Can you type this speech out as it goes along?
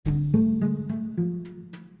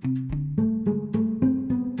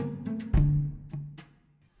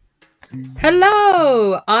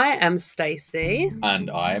Hello, I am Stacie. And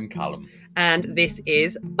I am Callum. And this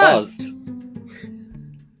is Buzzed.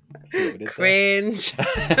 Cringe.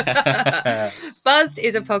 Buzzed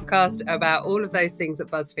is a podcast about all of those things that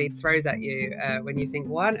BuzzFeed throws at you when you think,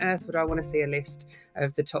 why on earth would I want to see a list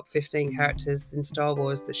of the top 15 characters in Star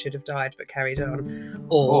Wars that should have died but carried on?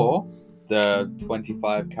 Or the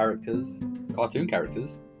 25 cartoon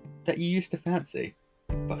characters, that you used to fancy,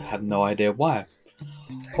 but have no idea why.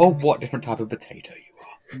 Or what different type of potato you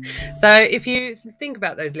are. So if you think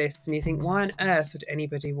about those lists and you think, why on earth would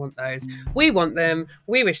anybody want those? We want them,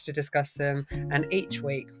 we wish to discuss them, and each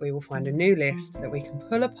week we will find a new list that we can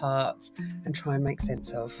pull apart and try and make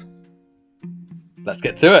sense of. Let's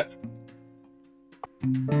get to it.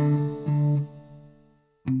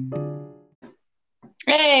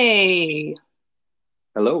 Hey!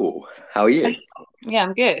 Hello, how are you? Yeah,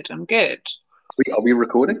 I'm good. Are we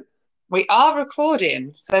recording? We are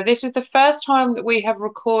recording. So this is the first time that we have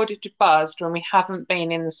recorded Buzzed when we haven't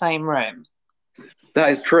been in the same room. That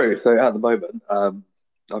is true. So at the moment,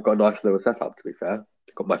 I've got a nice little setup, to be fair.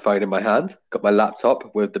 I've got my phone in my hand, got my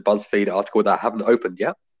laptop with the BuzzFeed article that I haven't opened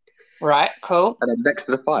yet. Right, cool. And I'm next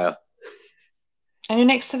to the fire. And you're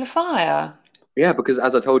next to the fire? Yeah, because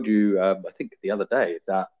as I told you, I think the other day,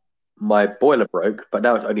 that my boiler broke, but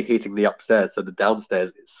now it's only heating the upstairs, so the downstairs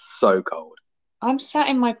is so cold. I'm sat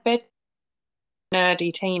in my bed,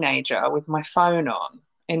 nerdy teenager, with my phone on,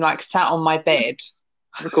 sat on my bed.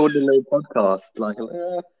 Recording a little podcast,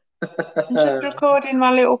 I'm just recording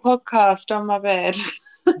my little podcast on my bed.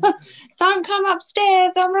 Don't come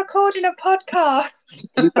upstairs, I'm recording a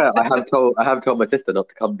podcast. To be fair, I have told my sister not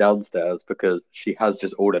to come downstairs because she has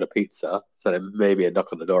just ordered a pizza, so there may be a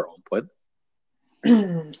knock on the door at one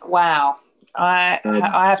point. Wow. I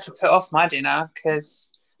have to put off my dinner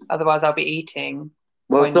because otherwise I'll be eating.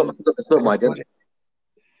 Well, it's not my dinner.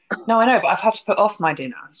 No, I know, but I've had to put off my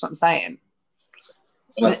dinner. That's what I'm saying.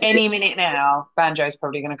 Any minute now, Banjo's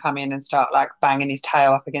probably going to come in and start banging his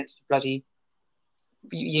tail up against the bloody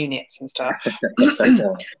units and stuff.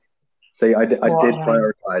 See, I did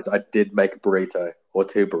prioritize. I did make a burrito or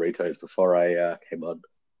two burritos before I came on.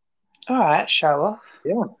 All right, show off.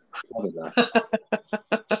 Yeah,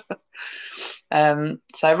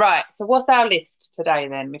 So what's our list today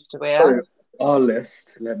then, Mr. Wheeler? So our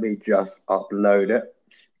list. Let me just upload it.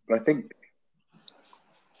 I think.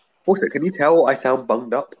 Also, can you tell I sound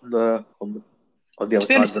bunged up on the other side? To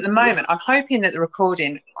be honest, at the moment, I'm hoping that the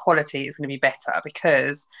recording quality is going to be better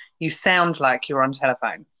because you sound like you're on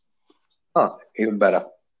telephone. Oh, even better.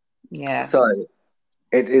 Yeah. So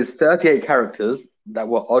it is 38 characters that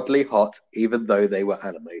were oddly hot, even though they were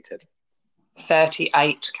animated.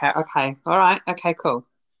 38. Okay. All right. Okay. Cool.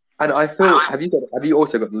 And I feel, have you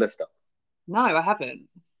also got the list up? No, I haven't.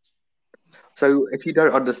 So if you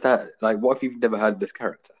don't understand, what if you've never heard this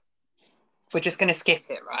character? We're just going to skip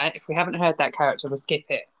it, right? If we haven't heard that character, we'll skip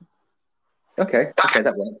it. Okay,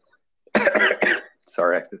 that works.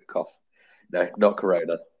 Sorry, I did cough. No, not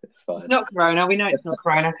Corona. It's fine. It's not Corona. We know it's not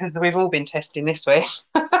Corona because we've all been testing this week.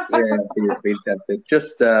 Yeah, we've been tested.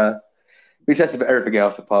 Just we tested for everything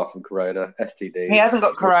else apart from Corona, STD. He hasn't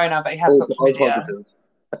got Corona, but he has got chlamydia.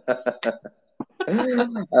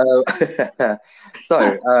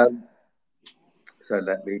 So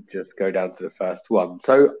let me just go down to the first one.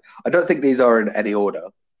 So I don't think these are in any order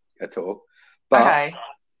at all. But okay.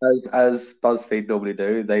 As BuzzFeed normally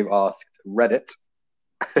do, they've asked Reddit.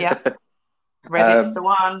 Yeah. Reddit's the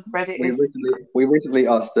one. We recently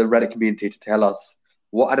asked the Reddit community to tell us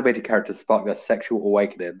what animated characters sparked their sexual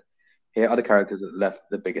awakening. Here are the characters that left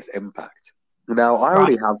the biggest impact. Now, I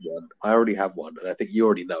already have one, and I think you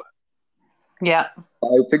already know it. Yeah. I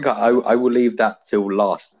think I will leave that till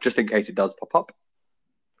last, just in case it does pop up.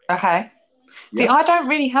 Okay. Yeah. See, I don't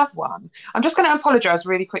really have one. I'm just going to apologise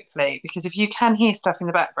really quickly because if you can hear stuff in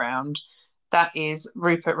the background, that is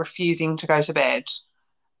Rupert refusing to go to bed,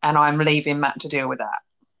 and I'm leaving Matt to deal with that.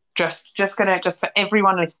 Just for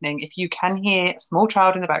everyone listening, if you can hear a small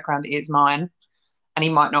child in the background, it is mine, and he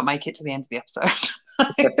might not make it to the end of the episode.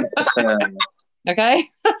 Okay?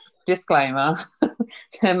 Disclaimer.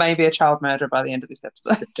 There may be a child murderer by the end of this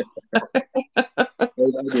episode.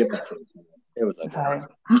 It was okay.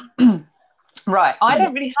 Right. I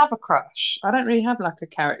don't really have a crush. I don't really have a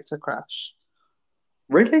character crush.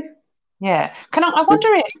 Really? Yeah. I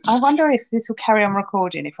wonder if this will carry on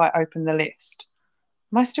recording if I open the list.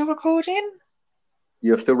 Am I still recording?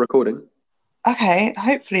 You're still recording? Okay,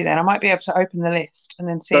 hopefully then I might be able to open the list and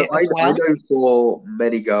then see it as well. I know for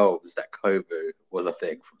many girls that Kovu was a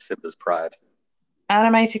thing from Simba's Pride.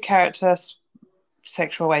 Animated character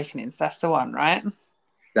sexual awakenings, that's the one, right?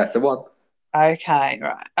 That's the one. Okay,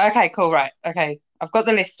 right. Okay, cool, right. Okay. I've got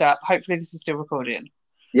the list up. Hopefully this is still recording.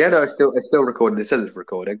 Yeah, no, it's still recording. It says it's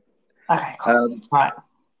recording. Okay, cool. Um, Right.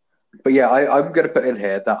 but yeah, I'm going to put in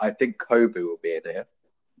here that I think Kobu will be in here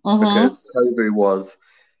because Mm-hmm. Kobu was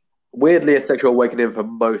weirdly a sexual awakening for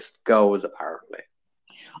most girls, apparently.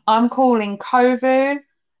 I'm calling Kovu,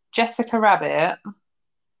 Jessica Rabbit,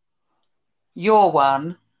 your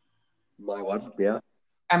one, My one, yeah.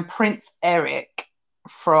 and Prince Eric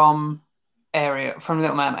from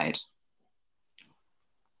Little Mermaid.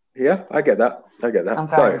 Yeah, I get that. I get that. I'm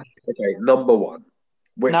So, going okay, number one,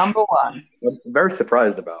 which number one. I'm very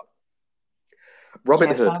surprised about. Robin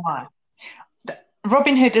Yes, Hood. I know.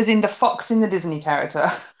 Robin Hood is in the fox in the Disney character.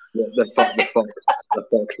 The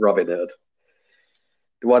fox Robin Hood.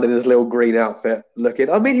 The one in his little green outfit looking.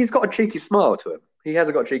 I mean, he's got a cheeky smile to him. He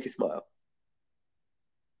hasn't got a cheeky smile.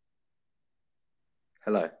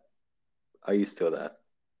 Hello. Are you still there?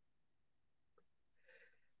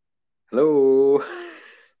 Hello.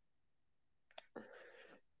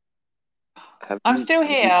 I'm still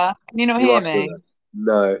here. Can you not You hear are still me? there.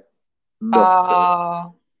 No, not at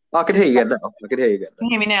all. Oh, I can hear you again now. I can hear you again you now.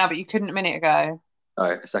 hear me now, but you couldn't a minute ago. Oh,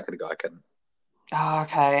 a second ago I couldn't. Oh,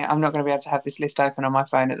 okay. I'm not going to be able to have this list open on my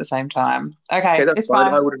phone at the same time. Okay, Okay, that's it's fine.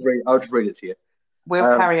 fine. I would just read it to you. We'll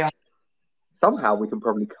Um, carry on. somehow we can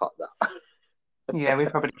probably cut that. Yeah, we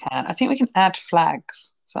probably can. I think we can add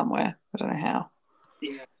flags somewhere. I don't know how.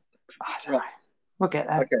 Yeah. I don't know. Right. We'll get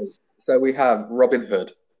there. Okay. So we have Robin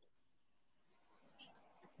Hood.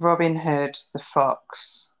 Robin Hood, the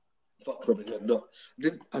fox. Fuck Robin Hood. No,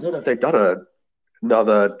 I don't know if they've done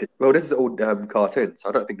another. Well, this is all cartoons, so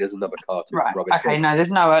I don't think there's another cartoon Right. Robin Okay. Hood. No,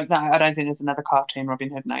 no. I don't think there's another cartoon Robin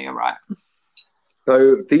Hood. No, you're right.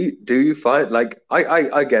 So do you find like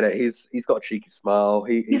I get it. He's got a cheeky smile.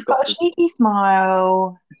 He's He's got got a some cheeky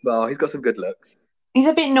smile. smile. He's got some good looks. He's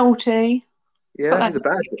a bit naughty. He's got Yeah, that. he's a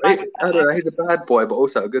bad boy. I don't know. He's a bad boy, but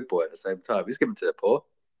also a good boy at the same time. He's given to the poor.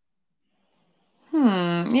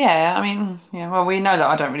 Yeah. I mean, yeah. Well, we know that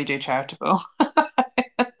I don't really do charitable.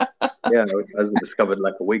 Yeah, as we discovered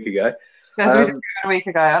like a week ago. As we discussed a week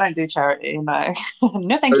ago, I don't do charity. No,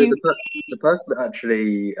 no, thank So you. the person that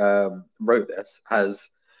actually wrote this has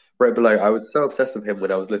wrote below. I was so obsessed with him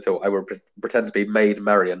when I was little. I would pretend to be Maid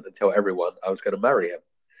Marian and tell everyone I was going to marry him.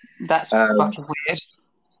 That's Um, fucking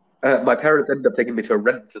weird. my parents ended up taking me to a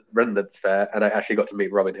Remnants fair, and I actually got to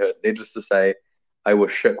meet Robin Hood. Needless to say, I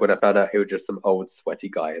was shook when I found out he was just some old sweaty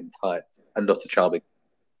guy in tights and not a charming.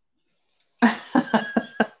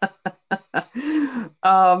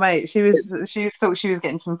 Oh, mate, she thought she was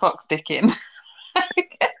getting some fox dick in.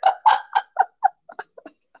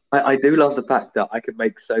 I do love the fact that I can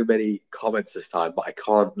make so many comments this time, but I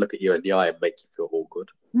can't look at you in the eye and make you feel awkward.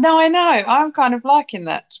 No, I know. I'm kind of liking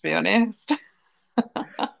that, to be honest.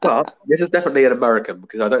 But this is definitely an American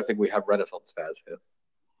because I don't think we have Renaissance fairs here.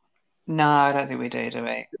 No, I don't think we do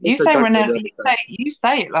we? You Also say don't Renault. remember that. You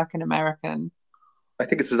say it like an American. I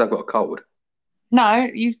think it's because I've got a cold. No,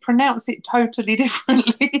 you pronounce it totally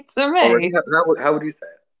differently to Oh, really? me. How would you say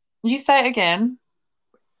it? You say it again.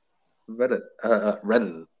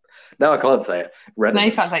 Renan. No, I can't say it. No,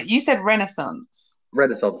 you can't Renaissance. say it. You said Renaissance,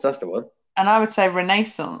 Renaissance, that's the one. and I would say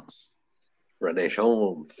Renaissance.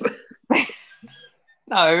 Renaissance.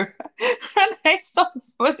 No,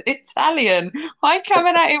 Renaissance was Italian. Why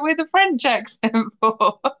coming at it with a French accent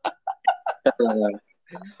for?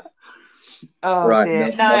 Oh Right, dear.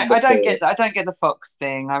 No, number I don't four. get that. I don't get the fox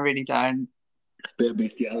thing. I really don't. Bit of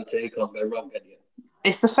bestiality, can't go wrong, can you?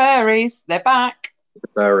 It's the fairies. They're back.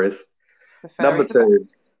 There is. The Number fairies are back. two,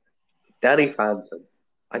 Danny Phantom.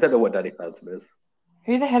 I don't know what Danny Phantom is.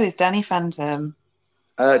 Who the hell is Danny Phantom?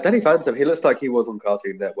 Danny Phantom, he looks like he was on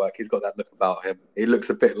Cartoon Network. He's got that look about him. He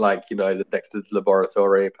looks a bit like, the Dexter's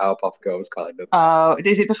Laboratory, Powerpuff Girls kind of. Oh,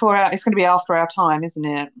 is it before our? It's going to be after our time, isn't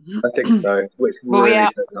it? I think so, which Well, we really are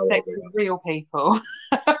says how old we Dexter's are. real people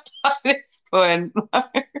by this point.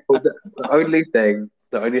 Well, the only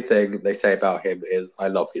thing they say about him is, I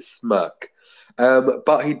love his smirk.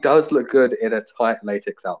 But he does look good in a tight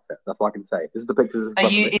latex outfit. That's what I can say. This is the pictures in front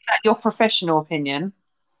of me. Is that your professional opinion?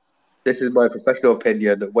 This is my professional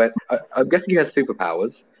opinion. I'm guessing he has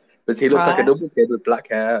superpowers, but he looks like a Right. normal kid with black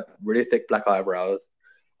hair, really thick black eyebrows,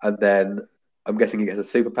 and then I'm guessing he gets a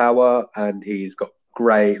superpower, and he's got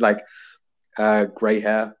grey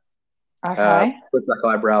hair, Okay. with black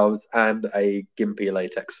eyebrows, and a gimpy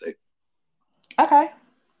latex suit. Okay.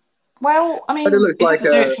 Well, I mean, Kind of looks it like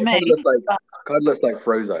doesn't do it for me. kind of looks like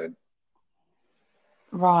Frozone.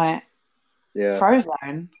 Right. Yeah,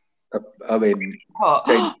 Frozone. I mean, What?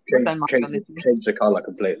 change I don't mind on this change list. the color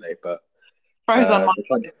completely, but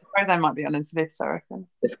Frozone might be on this list, I reckon.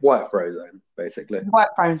 It's white Frozone, basically. White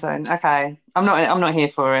Frozone. Okay, I'm not here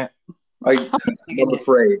for it.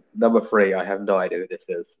 Number three. I have no idea who this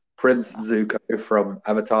is. Prince Zuko from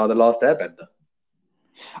Avatar: The Last Airbender.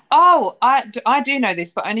 Oh, I do know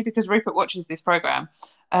this, but only because Rupert watches this program.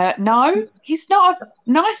 No, he's not a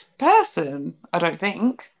nice person, I don't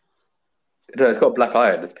think. No, it's got a black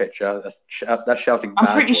eye in this picture. That's shouting.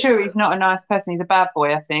 I'm pretty sure he's not a nice person. He's a bad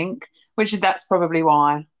boy, I think. That's probably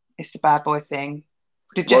why it's the bad boy thing.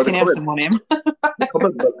 Did Jesse Nelson want him?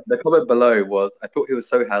 The comment below was, I thought he was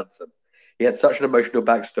so handsome. He had such an emotional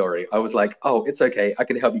backstory. I was like, oh, it's okay. I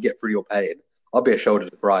can help you get through your pain. I'll be a shoulder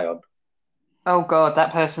to cry on. Oh, God,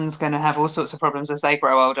 that person's going to have all sorts of problems as they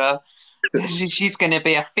grow older. She's going to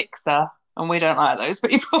be a fixer, and we don't like those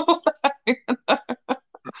people.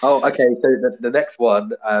 Oh, okay. So the next one,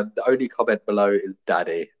 the only comment below is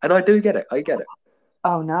Daddy. And I do get it. I get it.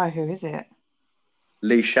 Oh, no. Who is it?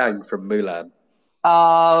 Li Shang from Mulan.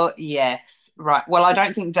 Oh, yes. Right. Well, I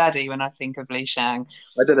don't think Daddy when I think of Li Shang.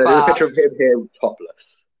 I don't know. There's a picture of him here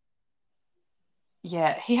topless.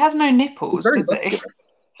 Yeah, he has no nipples, does he?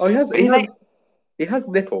 Oh, he has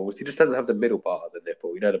nipples. He just doesn't have the middle part of the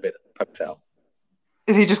nipple. You know, the bit poked out.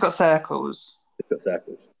 Has he just got circles? He's got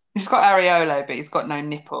circles. He's got areola, but he's got no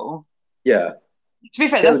nipple. Yeah. To be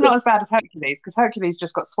fair, that's not as bad as Hercules, because Hercules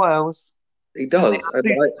just got swirls. He does. And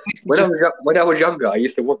when I was younger, I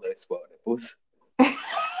used to want those swirl nipples.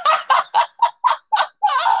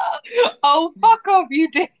 Oh, fuck off,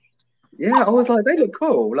 you did. Yeah, I was like, they look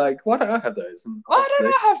cool. Like, why don't I have those? And why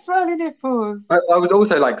don't I have swirly nipples? I was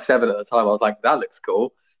also like 7 at the time. I was like, that looks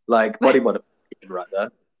cool. Like, body modification right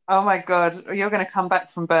there. Oh my God, you're going to come back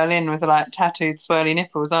from Berlin with like tattooed swirly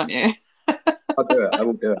nipples, aren't you? I'll do it. I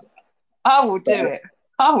will do it. I will do it.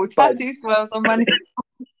 I will tattoo swirls on my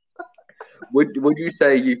nipples. Would you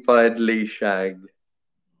say you find Li Shang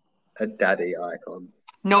a daddy icon?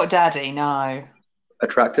 Not daddy, no.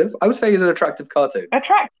 Attractive? I would say he's an attractive cartoon.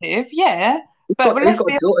 Attractive, yeah. He's got a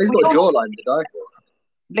jawline to die for.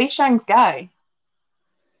 Li Shang's gay.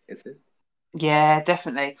 Is he? Yeah,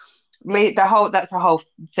 definitely. That's a whole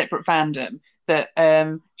separate fandom that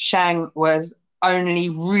Shang was only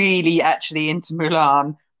really actually into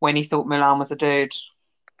Mulan when he thought Mulan was a dude.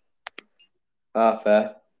 Ah,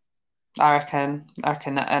 fair. I reckon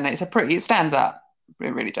that, and it stands up.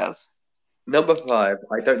 It really does. Number 5,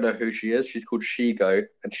 I don't know who she is. She's called Shigo,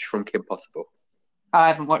 and she's from Kim Possible. I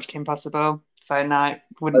haven't watched Kim Possible, so no,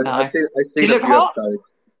 wouldn't know. I've seen you look hot?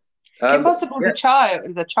 Kim Possible's yeah.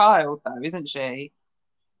 is a child though, isn't she?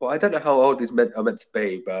 Well, I don't know how old these are meant to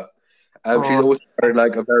be, but she's also wearing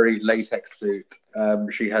like a very latex suit.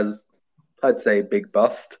 She has, I'd say, big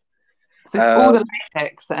bust. So it's all the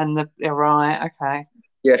latex and the right, okay.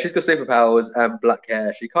 Yeah, she's got superpowers and black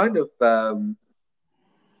hair. She kind of,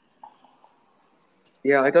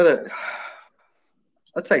 yeah, I don't know.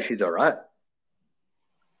 I'd say she's all right.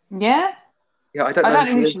 Yeah? Yeah, I don't know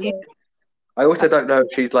who she is. I also don't know if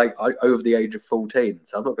she's like over the age of 14,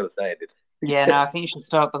 so I'm not going to say anything. Yeah, no, I think you should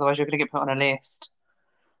stop, otherwise you're going to get put on a list.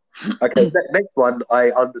 Okay, next one, I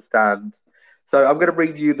understand. So I'm going to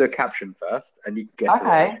read you the caption first, and you can guess it.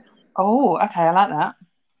 Okay. Oh, okay, I like that.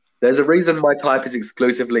 There's a reason my type is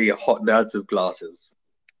exclusively hot nerds with glasses.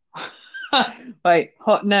 Wait,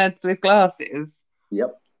 hot nerds with glasses? Yep.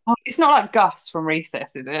 Oh, it's not like Gus from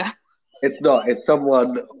Recess, is it? It's not. It's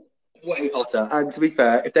someone way hotter. And to be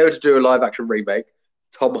fair, if they were to do a live-action remake,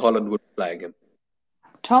 Tom Holland would be playing him.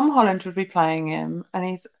 Tom Holland would be playing him, and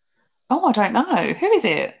he's... Oh, I don't know. Who is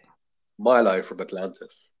it? Milo from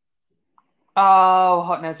Atlantis. Oh,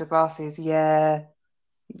 hot nerds with glasses, yeah.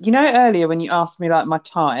 You know, earlier when you asked me like my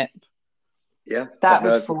type, yeah, that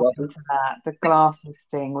would fall into that. The glasses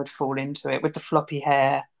thing would fall into it with the floppy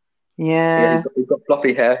hair. Yeah, he's got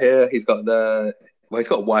floppy hair here. He's got he's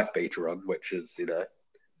got a wife beater on, which is, you know.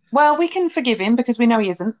 Well, we can forgive him because we know he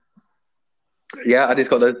isn't. Yeah, and he's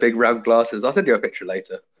got those big round glasses. I'll send you a picture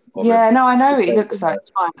later. Yeah, no, I know he looks like. It's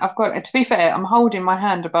fine. I've got. To be fair, I'm holding my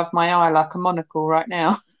hand above my eye like a monocle right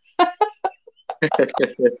now.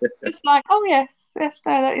 It's like, oh yes, no,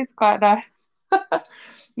 that is quite nice.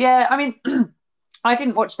 Yeah, I mean, I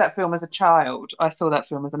didn't watch that film as a child. I saw that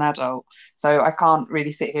film as an adult, so I can't really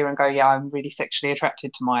sit here and go, yeah, I'm really sexually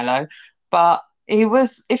attracted to Milo. But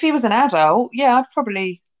if he was an adult, yeah, I'd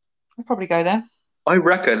probably go there. I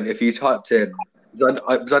reckon if you typed in,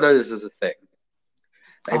 because I know this is a thing,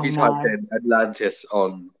 if you typed in Atlantis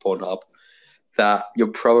on Pornhub, that you'll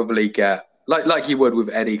probably get. Like you would with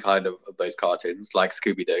any kind of those cartoons, like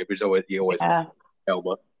Scooby-Doo, which you always have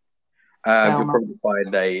Elmer. You'll probably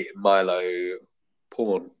find a Milo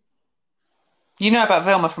porn. You know about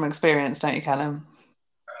Velma from experience, don't you, Callum?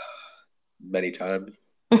 Many times.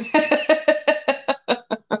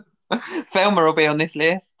 Velma will be on this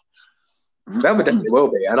list. Velma definitely will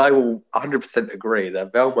be, and I will 100% agree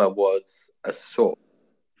that Velma was a sort.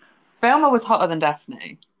 Velma was hotter than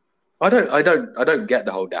Daphne. I don't get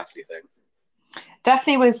the whole Daphne thing.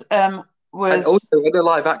 Daphne was And also in the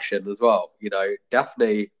live action as well. You know,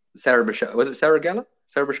 Daphne, Sarah Michelle, was it Sarah Gellar?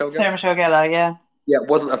 Sarah Michelle Gellar? Sarah Michelle Gellar, yeah. Yeah,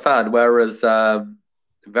 wasn't a fan. Whereas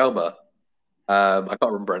Velma, I can't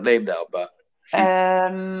remember her name now, but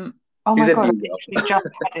Oh she's my in God, I New Girl. literally just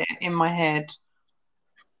had it in my head.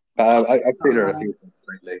 I've seen her in a few things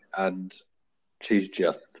lately, and she's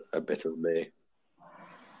just a bit of me.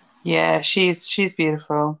 Yeah, she's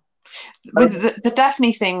beautiful. With the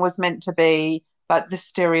Daphne thing was meant to be like the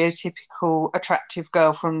stereotypical attractive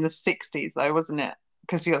girl from the 60s, though, wasn't it?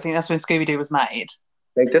 Because you got to think that's when Scooby-Doo was made.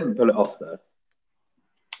 They didn't pull it off though.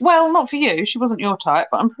 Well, not for you. She wasn't your type,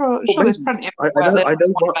 but I'm sure there's plenty of people I out know, there.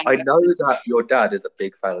 I know that your dad is a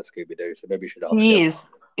big fan of Scooby Doo, so maybe you should ask He him. is.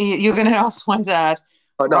 You're going to ask my dad.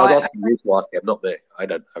 Oh, no, Right. I was asking you to ask him, not me. I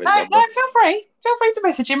don't have his number. No, feel free. Feel free to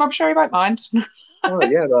message him. I'm sure he won't mind. Oh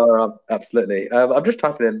yeah, no, absolutely. I'm just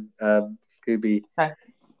typing in Scooby Okay.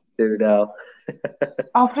 Doo now.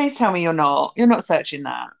 Oh, please tell me you're not. You're not searching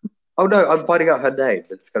that. Oh no, I'm finding out her name.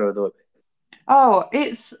 It's going to annoy me. Oh,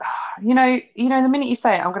 it's the minute you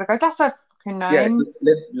say it, I'm gonna go, that's her fucking Yeah, name.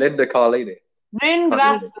 Linda Carlini. Ring,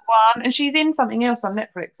 that's the one. And she's in something else on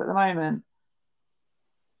Netflix at the moment.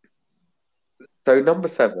 So number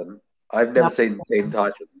 7, I've never seen Teen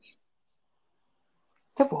Titans.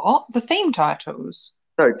 The what? The theme titles?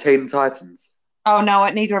 No, Teen Titans. Oh no,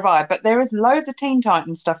 neither have I. But there is loads of Teen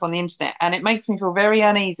Titans stuff on the internet, and it makes me feel very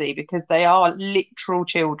uneasy because they are literal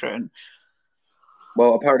children.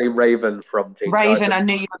 Well, apparently Raven from Teen Raven, Titans. I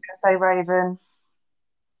knew you were going to say Raven.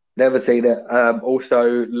 Never seen it.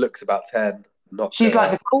 Also looks about 10. Not She's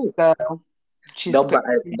like the cool girl. She's number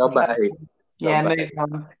 8. Number 8. Yeah, number move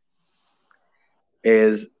on.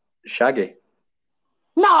 is Shaggy.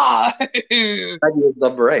 No! Shaggy is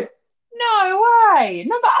number 8. No way!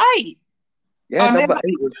 Number 8. Yeah, number 8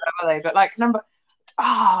 was... But like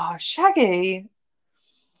Shaggy.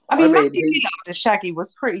 I mean, Matthew Lillard as Shaggy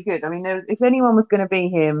was pretty good. I mean, if anyone was going to be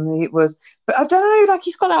him, it was. But I don't know, like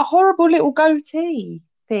he's got that horrible little goatee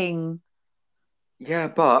thing. Yeah,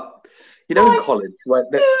 but you know, in college, when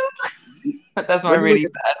that's my really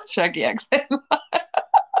bad Shaggy accent.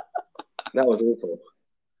 That was awful.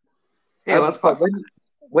 It was quite.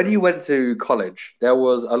 When you went to college, there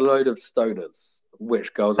was a load of stoners,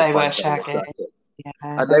 which girls they were Shaggy. Yeah,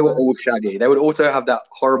 and they were all Shaggy. They would also have that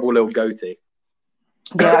horrible little goatee.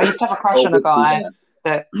 Yeah, I used to have a crush on a guy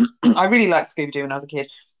that I really liked Scooby-Doo when I was a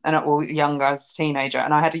kid, and younger as a teenager.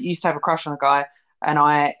 And I used to have a crush on a guy,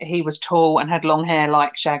 and he was tall and had long hair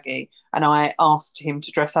like Shaggy. And I asked him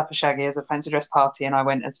to dress up as Shaggy as a fancy dress party, and I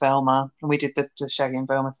went as Velma, and we did the Shaggy and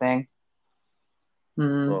Velma thing.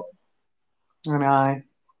 Oh. I know.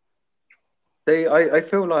 See, I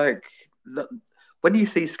feel like when you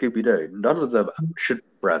see Scooby-Doo, none of them should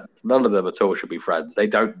be friends. None of them at all should be friends. They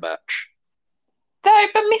don't match. No,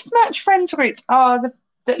 but mismatched friends groups are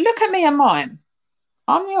look at me and mine.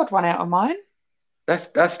 I'm the odd one out of mine.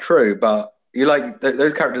 That's true, but you like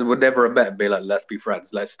those characters would never have met and be like, let's be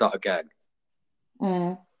friends, let's start a gang.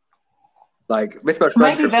 Like mismatched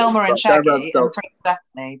friends. Maybe Velma and Shaggy and Frank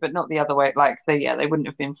Daphne, but not the other way. Like they wouldn't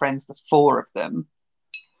have been friends, the 4 of them.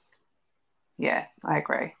 Yeah, I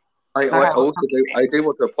agree. I do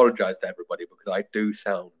want to apologise to everybody because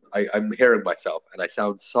I'm hearing myself and I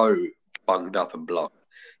sound so bunged up and blocked.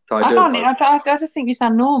 So I just think you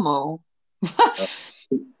sound normal. That's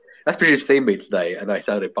because you've seen me today and I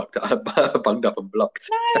sounded bunged up and blocked.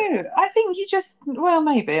 No, I think you just, well,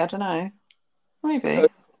 maybe, I don't know. Maybe. So,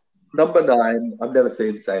 number 9, I've never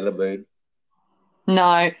seen Sailor Moon.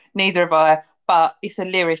 No, neither have I. But it's a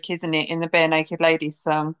lyric, isn't it, in the Bare Naked Ladies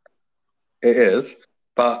song? It is.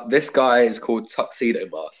 But this guy is called Tuxedo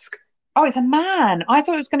Mask. Oh, it's a man. I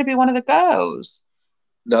thought it was going to be one of the girls.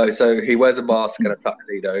 No, so he wears a mask and a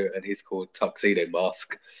tuxedo, and he's called Tuxedo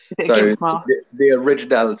Mask. So the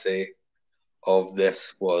originality of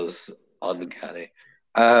this was uncanny.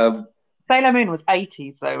 Sailor Moon was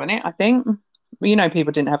 80s, though, wasn't it? I think. You know,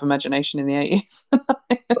 people didn't have imagination in the 80s.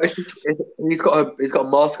 He's got a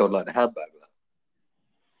mask on like the handbag.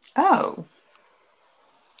 Oh.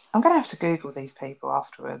 I'm going to have to Google these people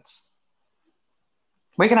afterwards.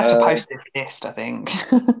 We're going to have to post this list, I think.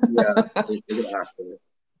 Yeah, we're going to have to.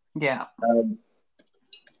 Yeah.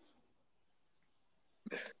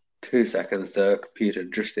 2 seconds, the computer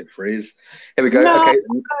just did freeze. Here we go. No, okay.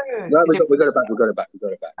 No, we got it back. We got it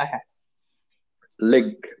back. Okay.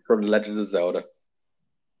 Link from The Legend of Zelda.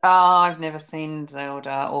 Oh, I've never seen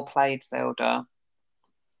Zelda or played Zelda.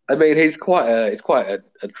 I mean, he's quite an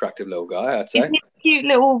attractive little guy, I'd Isn't say. he a cute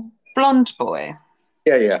little blonde boy?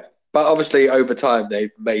 Yeah, yeah. But obviously, over time,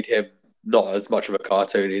 they've made him not as much of a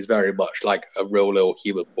cartoon. He's very much like a real little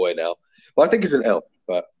human boy now. Well, I think he's an elf,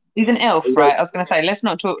 but He's an elf, right? I was going to say, let's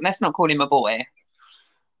not call him a boy.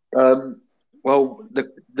 well,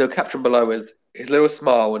 the caption below is his little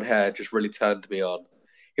smile and hair just really turned me on.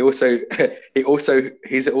 He also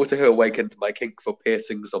he's also who awakened my kink for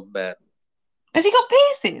piercings on men. Has he got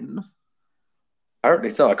piercings? Apparently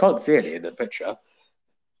so. I can't see any in the picture.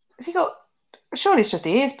 Has he got? Surely it's just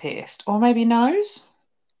ears pierced, or maybe nose.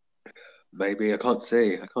 Maybe I can't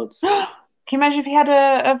see. I can't see. Can you imagine if he had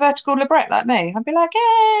a vertical labret like me? I'd be like,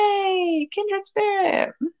 "Hey, kindred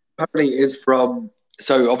spirit." Apparently, it is from.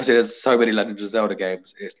 So obviously, there's so many Legends of Zelda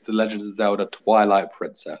games. It's the Legends of Zelda Twilight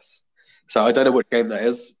Princess. So I don't know which game that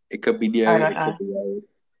is. It could be new. I don't It know. could be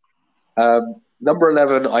old. Number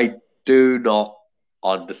 11, I do not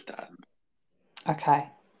understand. Okay.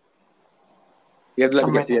 You have to let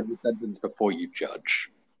I'm me get to the ready. end of the sentence before you judge.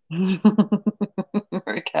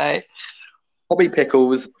 Okay. Bobby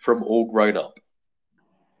Pickles from All Grown Up.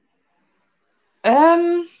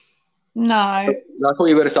 No. I thought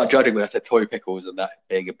you were going to start judging when I said Toy Pickles and that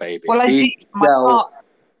being a baby. Well, I did. My heart's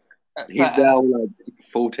He's now like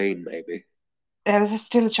 14, maybe. There's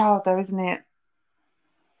still a child, though, isn't it?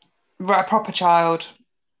 Right, a proper child.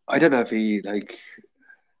 I don't know if he like.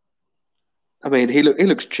 I mean, he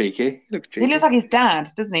looks cheeky. He looks cheeky. He looks like his dad,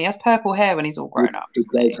 doesn't he? He has purple hair when he's all grown up. He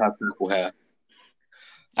does have purple hair.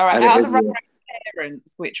 All right, And out it of the is, Rugrats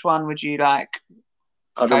parents, which one would you like?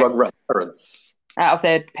 the Rugrats parents. Out of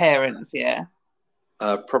their parents, yeah.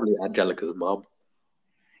 Probably Angelica's mom.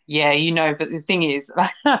 Yeah, but the thing is,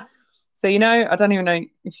 so I don't even know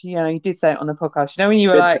if you did say it on the podcast. When you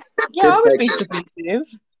were like, yeah, I would be submissive.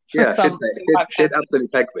 Yeah, she'd absolutely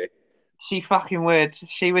peg me. She fucking would.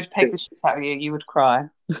 She would peg the shit out of you. You would cry.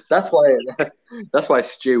 That's why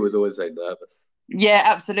Stu was always so nervous. Yeah,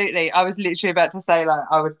 absolutely. I was literally about to say, like,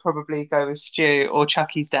 I would probably go with Stu or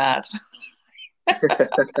Chucky's dad.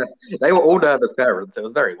 They were all nervous parents. It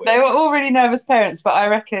was very weird. They were all really nervous parents, but I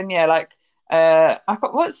reckon, yeah, like,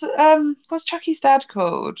 what's Chucky's dad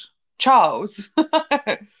called? Charles.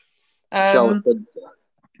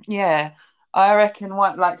 Yeah, I reckon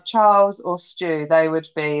like Charles or Stu, they would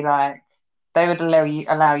be like, they would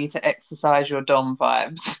allow you to exercise your dom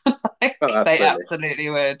vibes. They absolutely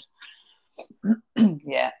would.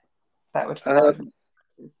 Yeah, that would be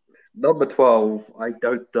number 12. I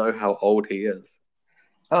don't know how old he is.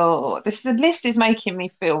 Oh, the list is making me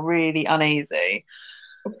feel really uneasy.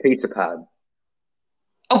 Peter Pan.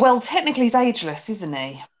 Oh, well, technically he's ageless, isn't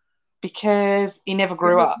he? Because he never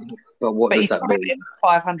grew up. But what does that mean?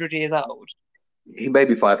 500 years old. He may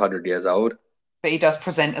be 500 years old. But he does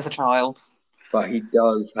present as a child. But he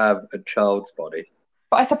does have a child's body.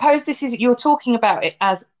 But I suppose you're talking about it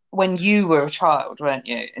as when you were a child, weren't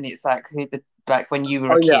you? And it's like when you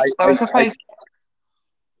were a kid. Yeah, so I suppose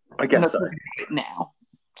I guess so. Now.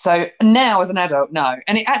 So now as an adult, no.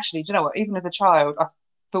 And it actually, do you know what? Even as a child, I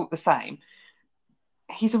thought the same.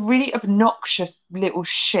 He's a really obnoxious little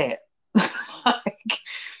shit.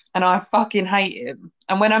 And I fucking hate him.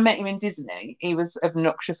 And when I met him in Disney, he was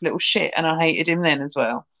obnoxious little shit, and I hated him then as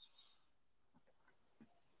well.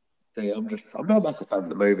 See, I'm not a massive fan of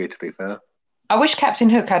the movie, to be fair. I wish Captain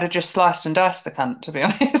Hook had just sliced and diced the cunt, to be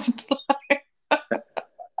honest.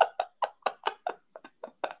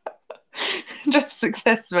 Just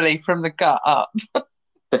successfully from the gut up.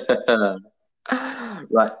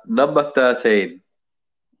 Right, number 13.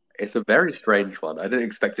 It's a very strange one. I didn't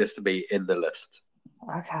expect this to be in the list.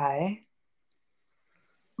 Okay.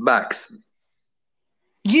 Max.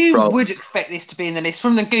 You would expect this to be in the list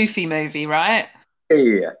from the Goofy movie, right?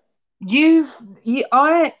 Yeah. You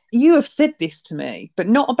have said this to me, but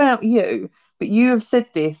not about you. But you have said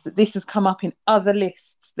that this has come up in other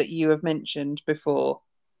lists that you have mentioned before.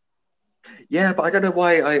 Yeah, but I don't know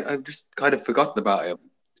why I've just kind of forgotten about him.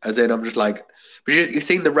 As in, I'm just like, but you've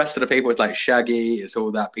seen the rest of the people. It's like Shaggy. It's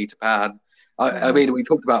all that Peter Pan. I mean, we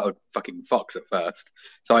talked about a fucking fox at first,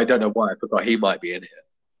 so I don't know why I forgot he might be in here.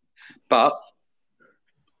 But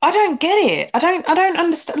I don't get it. I don't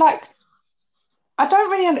understand. Like, I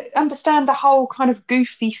don't really understand the whole kind of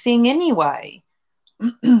Goofy thing anyway.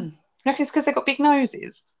 Like, it's because they've got big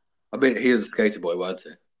noses. I mean, he is a skater boy, weren't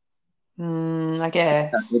he? I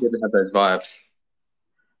guess. He didn't have those vibes.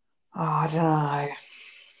 Oh, I don't know.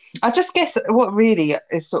 I just guess what really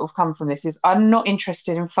is sort of come from this is I'm not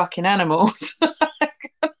interested in fucking animals.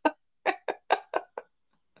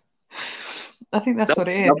 I think that's what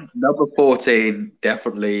it is. Number 14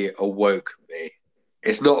 definitely awoke me.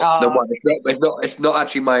 It's not the Oh, one. It's not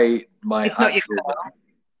actually my it's not your actual. girl.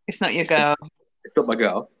 It's not your It's not, girl. it's not my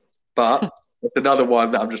girl, but it's another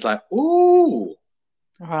one that I'm just like, ooh,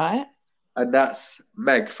 Right. and that's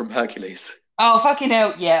Meg from Hercules. Oh, fucking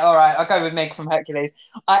hell. Yeah, all right. I'll go with Meg from Hercules.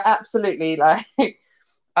 I absolutely like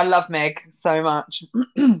I love Meg so much.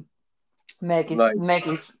 Like, Meg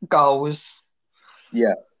is goals.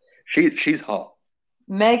 yeah, she's hot.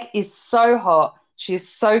 Meg is so hot. She is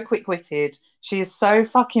so quick-witted. She is so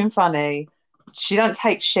fucking funny. She don't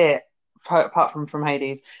take shit apart from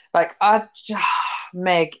Hades. Like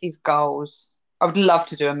Meg is goals. I would love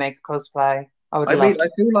to do a Meg cosplay. I would I love mean, I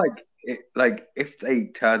to. feel like if they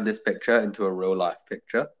turn this picture into a real life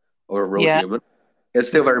picture or a real Yeah, human, it's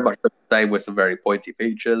still very much the same with some very pointy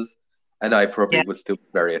features, and I probably yeah, would still be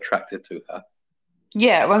very attracted to her.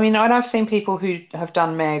 yeah. Well, I mean, and I've seen people who have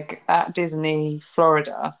done Meg at Disney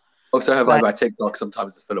Florida. Also, have Like, my TikTok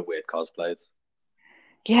sometimes is full of weird cosplays.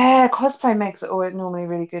 yeah, cosplay Megs are normally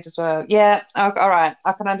really good as well. Yeah, all right.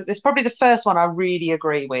 I can under. It's probably the first one I really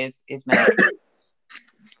agree with is Meg.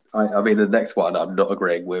 I mean, the next one I'm not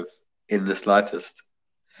agreeing with in the slightest.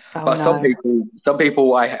 Oh But no. some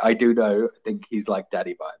people I do know think he's like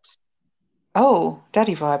daddy vibes. Oh,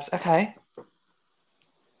 daddy vibes. Okay.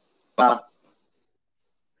 But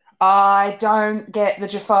I don't get the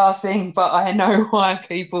Jafar thing, but I know why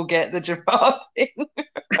people get the Jafar thing.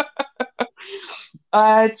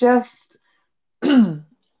 I just,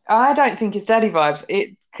 I don't think it's daddy vibes.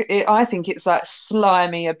 I think it's like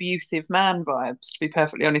slimy, abusive man vibes, to be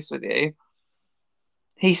perfectly honest with you.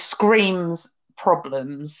 He screams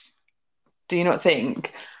problems. Do you not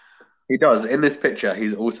think? he does. In this picture,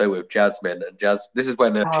 he's also with Jasmine, and this is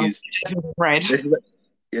when Oh, red. this is,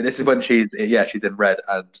 yeah, this is when she's in red,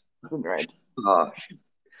 and Red. ah,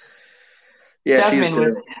 yeah, she's Jasmine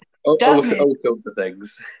was doing all Jasmine. sorts of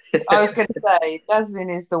things. I was going to say Jasmine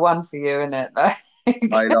is the one for you, isn't it?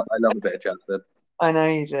 I love a bit of Jasmine, I know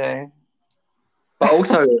you do. but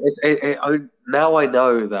also now I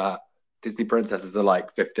know that Disney princesses are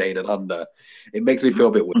like 15 and under. It makes me feel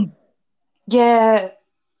a bit weird. Yeah,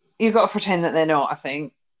 you got to pretend that they're not. I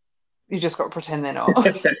think you just got to pretend they're not.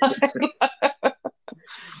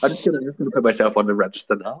 I'm just gonna put myself on the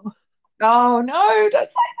register now. Oh no! Don't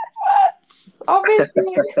say those words. Obviously.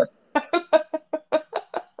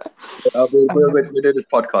 We're doing this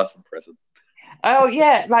podcast from prison. Oh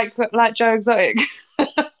yeah, like Joe Exotic.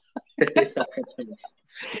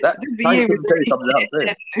 That Just be Tiger you, King 2 comes out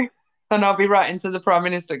soon. and I'll be writing to the Prime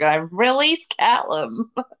Minister going, "Release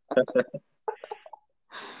Callum."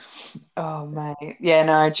 Oh mate, yeah,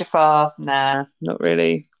 no, Jafar, nah, not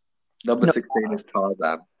really. Number Not 16 is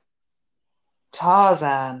Tarzan.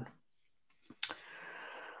 Tarzan.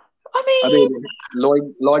 I I mean,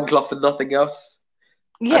 mean, loincloth and nothing else.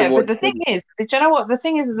 yeah, Animal but the thing Instinct. is, do you know what? The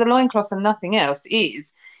thing is, with the loincloth and nothing else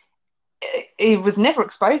is, he was never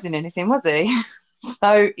exposing anything, was he?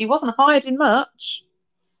 So he wasn't hiding much.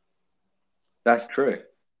 That's true. That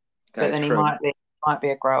But is then he true. might be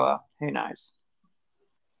a grower. Who knows?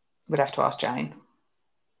 We'd have to ask Jane.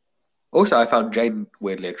 Also, I found Jane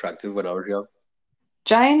weirdly attractive when I was young.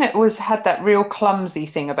 Jane had that real clumsy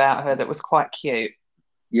thing about her that was quite cute.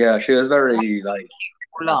 Yeah, she was very like,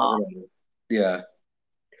 I Laugh. don't know. Yeah.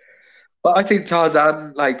 But I think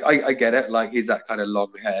Tarzan, like, I get it. Like, he's that kind of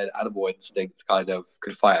long-haired animal instinct kind of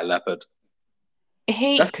could fight a leopard.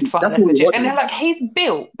 He could fight That's a all he leopard, and wanted. like he's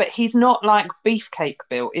built, but he's not like beefcake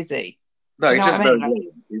built, is he? No, Do you he's know what just I very mean? Like,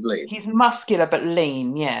 lean. He's lean. he's muscular but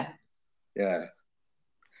lean. Yeah. Yeah.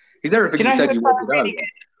 He's Do everything you you know who said looks you like wanted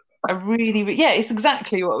really earlier. good? Yeah, it's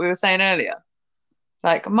exactly what we were saying earlier.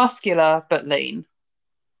 Like muscular but lean.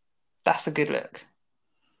 That's a good look.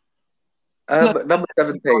 Look, Number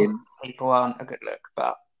 17. people aren't a good look,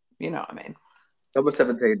 but you know what I mean. Number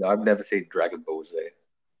 17, I've never seen Dragon Ball Z.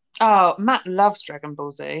 Oh, Matt loves Dragon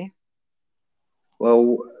Ball Z.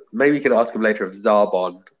 Well, maybe you can ask him later if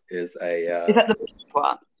Zarbon is Is that the best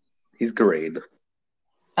one? he's green.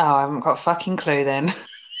 Oh, I haven't got a fucking clue then.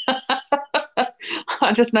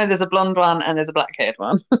 I just know there's a blonde one and there's a black haired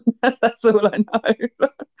one. That's all I know.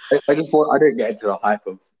 I didn't get into the hype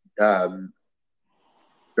of um,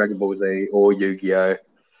 Dragon Ball Z or Yu-Gi-Oh.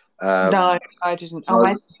 No, Um, I didn't. Oh, no,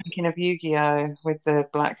 maybe I'm thinking of Yu-Gi-Oh with the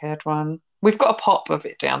black haired one. We've got a pop of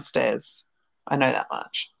it downstairs. I know that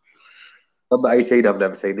much. number 18, I've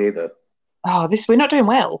never seen either. Oh, we're not doing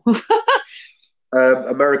well.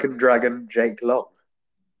 American Dragon, Jake Long.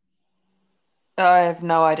 I have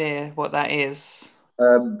no idea what that is.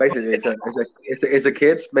 Basically, it's a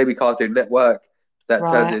kid, maybe Cartoon Network, that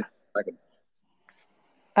turned Right. into a dragon.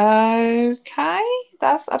 Okay,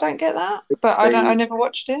 I don't get that, but I The, never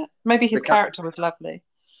watched it. Maybe the, his cap, character was lovely.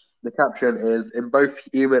 the caption is in both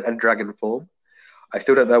human and dragon form. I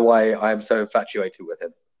still don't know why I am so infatuated with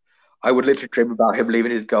him. I would literally dream about him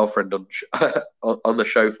leaving his girlfriend on on the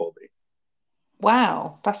show for me.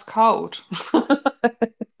 Wow, that's cold.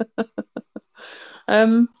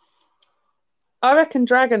 Um, I reckon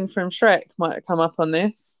Dragon from Shrek might have come up on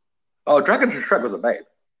this. Oh, Dragon from Shrek was a babe.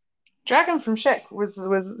 Dragon from Shrek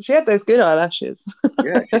was she had those good eyelashes.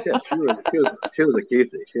 Yeah, she did. She was a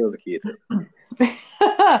cutie. She was a cutie.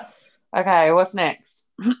 Okay, what's next?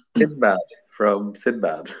 Sinbad from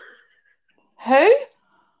Sinbad. Who?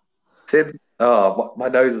 My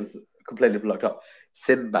nose is completely blocked up.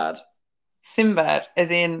 Sinbad, Sinbad, as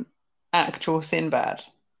in actual Sinbad.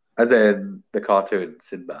 as in the cartoon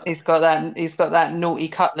Sinbad. He's got that naughty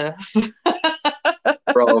cutlass.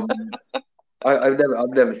 From I've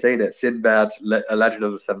never seen it. Sinbad, A Legend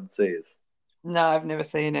of the Seven Seas. No, I've never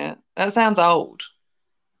seen it. That sounds old.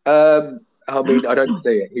 I mean, I don't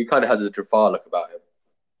see it. He kind of has a Jafar look about him.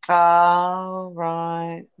 Oh,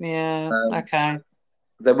 right. Yeah. Um, Okay.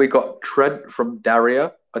 then we got Trent from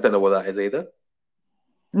Daria. I don't know what that is either.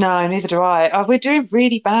 No, neither do I. Oh, we're doing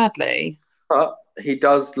really badly. But he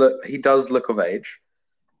does look. He does look of age.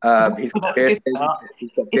 He's got That's a good piercing. start.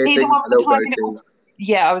 He's got Is he the piercing, one a with the little tiny goatee. little?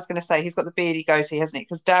 Yeah, I was going to say he's got the beardy goatee, hasn't he?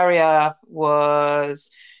 Because Daria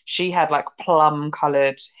she had like plum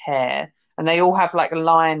coloured hair, and they all have like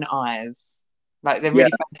line eyes, like they're Yeah,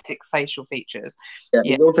 really basic facial features. yeah.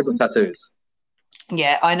 Yeah, He's also got tattoos.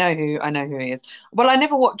 yeah, I know who he is. Well, I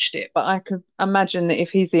never watched it, but I could imagine that if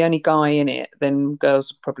he's the only guy in it, then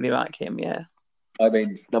girls would probably like him. Yeah. I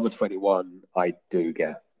mean, number 21, I do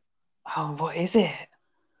get Oh, what is it?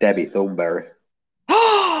 Debbie Thornberry.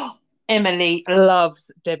 Emily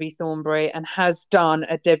loves Debbie Thornberry and has done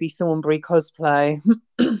a Debbie Thornberry cosplay.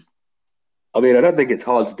 I mean, I don't think it's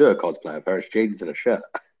hard to do a cosplay of her. It's jeans and a shirt.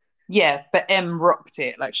 Yeah, but Em rocked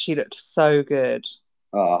it. Like she looked so good.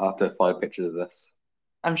 Oh, I'll have to find pictures of this.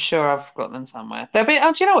 I'm sure I've got them somewhere. They'll be.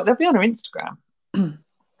 Oh, do you know what? They'll be on her Instagram.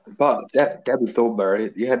 But Debbie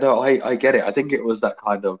Thornberry, yeah, no, I get it. I think it was that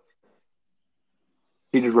kind of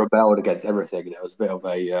she just rebelled against everything, and it was a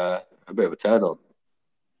bit of a turn on.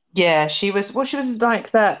 Yeah, she was. Well, she was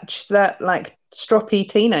like that like stroppy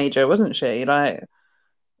teenager, wasn't she? Like,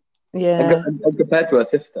 yeah. And compared to her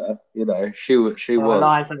sister, she Oh, was.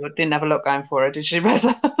 Eliza didn't have a lot going for her, did she? Those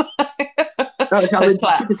No, I mean,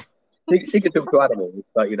 claps. she could talk to animals,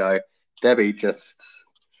 but Debbie just.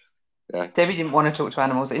 Yeah. Debbie didn't want to talk to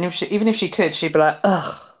animals, and even if she could, she'd be like,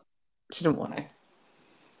 ugh. She didn't want to.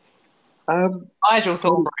 Nigel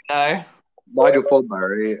Thornberry, though. Nigel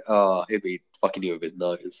Thornberry, he'd be fucking you with his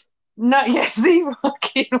nose. No, yes, he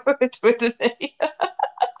fucking would, wouldn't he?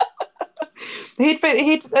 He'd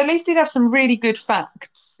at least he'd have some really good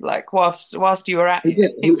facts, like whilst you were at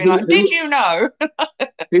it. He'd be like, "Did you know?"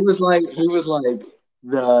 He was like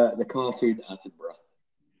the cartoon Attenborough.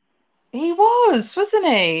 He was, wasn't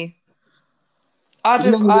he? Did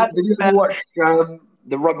you ever watch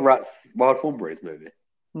the Rugrats Wild Thornberrys movie?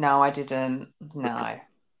 No, I didn't. No.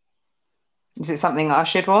 Is it something I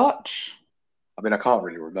should watch? I mean, I can't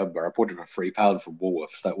really remember. I bought it for £3 from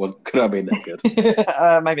Woolworths. That wasn't could have been that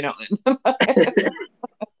good. Maybe not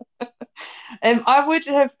then. I would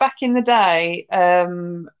have back in the day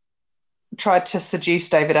tried to seduce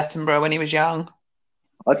David Attenborough when he was young.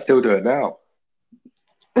 I'd still do it now.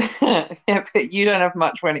 Yeah, but you don't have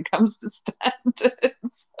much when it comes to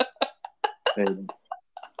standards.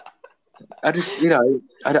 I just,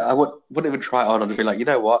 I wouldn't even try it on. I'd be like, you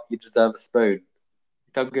know what? You deserve a spoon.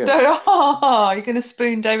 You've done good. You're going to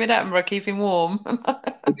spoon David Attenborough, keep him warm.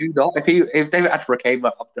 Would you not? If David Attenborough came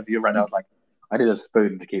up to you right now, like, I need a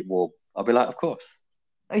spoon to keep warm, I'll be like, of course.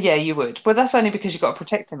 Yeah, you would. But that's only because you've got to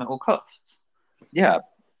protect him at all costs. Yeah.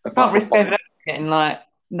 You can't risk David Attenborough getting, like,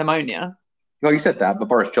 pneumonia. Well, you said that, but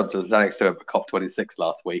Boris Johnson was next to him at COP26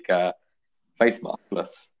 last week, face maskless.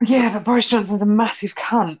 Yeah, but Boris Johnson's a massive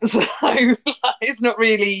cunt, so it's not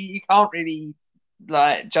really, you can't really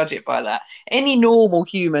like judge it by that. Any normal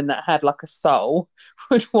human that had like a soul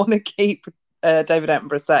would want to keep David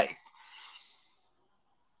Attenborough safe.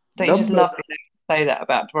 Don't you just love to say that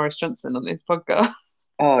about Boris Johnson on this podcast?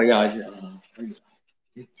 Oh yeah, he's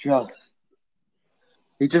just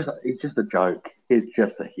a joke. He's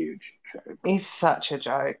just a huge joke. He's such a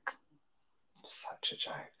joke. Such a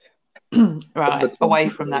joke. Right, away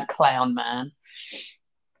from that clown man.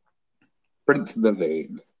 Prince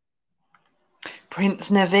Naveen.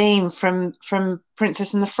 Prince Naveen from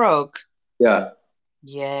Princess and the Frog. Yeah.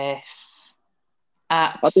 Yes.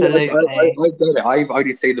 Absolutely. I get it. I've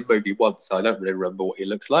only seen the movie once, so I don't really remember what he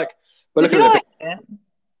looks like. But Did you looking at like the it?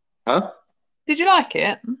 huh? Did you like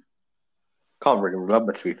it? Can't really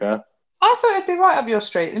remember, to be fair. I thought it'd be right up your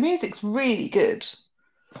street. The music's really good.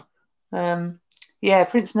 Yeah,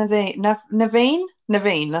 Prince Naveen,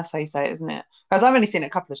 that's how you say it, isn't it? Because I've only seen it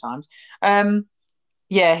a couple of times.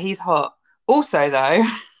 Yeah, he's hot. Also, though,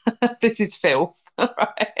 this is filth,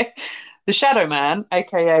 right? The Shadow Man,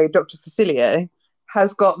 aka Dr. Facilier,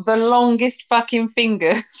 has got the longest fucking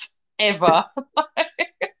fingers ever.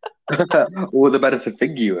 All the better to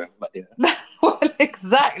finger you with, but yeah. Well,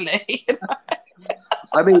 exactly.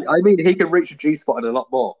 I mean, he can reach a G spot and a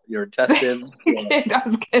lot more. Your intestine. Yeah. I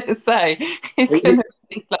was going to say, He, it's going to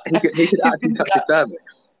be he could actually touch his cervix.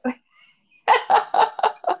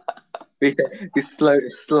 He's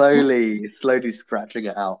slowly scratching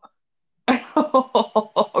it out.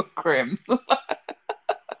 Oh, grim.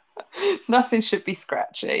 Nothing should be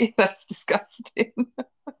scratchy. That's disgusting.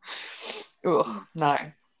 Oh, no.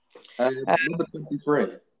 Number 23.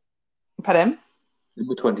 Pardon?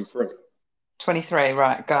 Number 23. 23,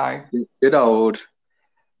 right, go. Good old.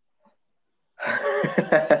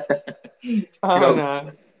 Good Oh, old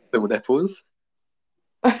no. little nipples.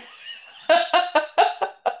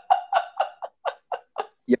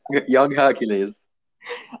 Young Hercules.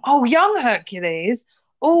 Oh, young Hercules.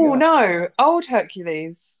 Oh, Yeah. no. Old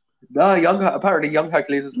Hercules. No, apparently young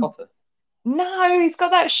Hercules is hotter. No, he's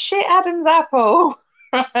got that shit Adam's apple.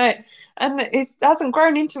 Right. And it hasn't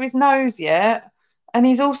grown into his nose yet. And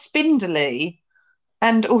he's all spindly.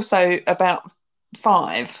 And also about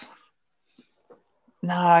 5.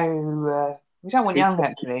 No, we don't want young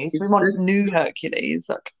Hercules. We want new Hercules.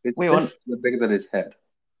 Like we want. Bigger than his head.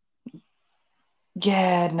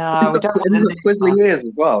 Yeah, no, we don't want He's the got twiddly ears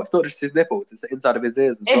as well. It's not just his nipples; it's the inside of his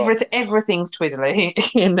ears as well. Everything's twiddly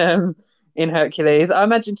in Hercules. I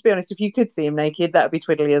imagine, to be honest, if you could see him naked, that would be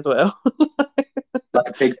twiddly as well. Like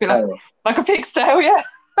a pig's tail. Like a pig's tail, yeah.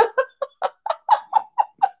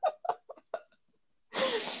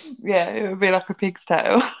 Yeah, it would be like a pig's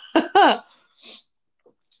tail.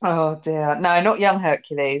 Oh dear. No, not young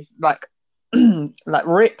Hercules. Like like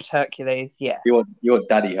ripped Hercules, yeah. You want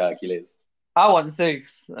Daddy Hercules. I want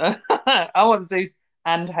Zeus. I want Zeus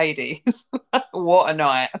and Hades. What a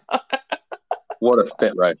night. What a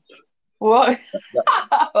spit roast. What?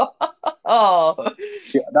 Oh.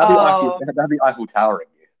 Yeah, that'd be Eiffel Towering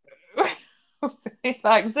you.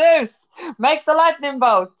 Like Zeus, make the lightning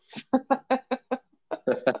bolts.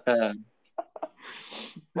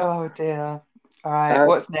 Oh dear. All right,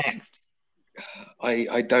 what's next?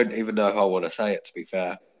 I don't even know how I want to say it, to be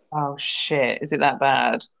fair. Oh shit, is it that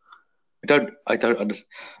bad? I don't understand.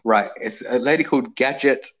 Right, it's a lady called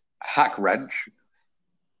Gadget Hackwrench.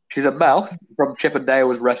 She's a mouse from Chip and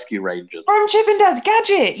Dale's Rescue Rangers. From Chip and Dale's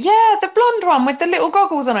Gadget, yeah, the blonde one with the little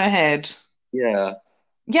goggles on her head. Yeah.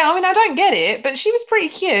 Yeah, I mean, I don't get it, but she was pretty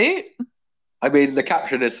cute. I mean, the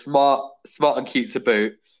caption is smart and cute to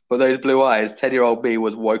boot, but those blue eyes, 10-year-old me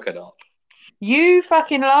was woken up. You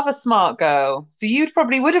fucking love a smart girl, so you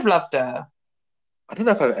probably would have loved her. I don't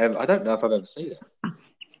know if I've ever seen it.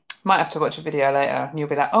 Might have to watch a video later, and you'll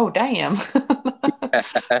be like, "Oh damn!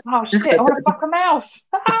 Oh shit! I want to fuck a mouse."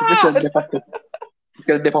 Just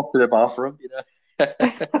gonna nip off to the bathroom, you know.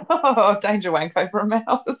 Oh, danger wank over a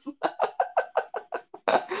mouse.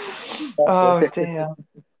 Oh dear.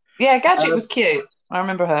 Yeah, Gadget was cute. I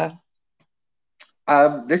remember her.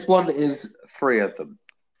 This one is 3 of them.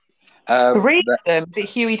 3 of them? Is it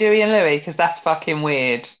Huey, Dewey, and Louie? Because that's fucking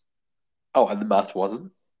weird. Oh, and the mouse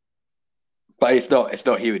wasn't. But it's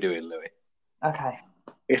not Huey, Dewey, and Louie. Okay.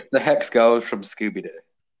 It's the Hex Girls from Scooby-Doo.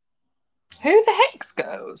 Who are the Hex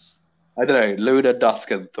Girls? I don't know, Luna,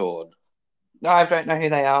 Dusk, and Thorn. I don't know who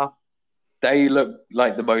they are. They look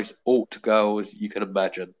like the most alt girls you can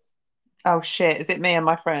imagine. Oh shit! Is it me and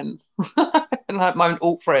my friends? Like my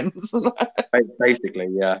alt friends? Basically,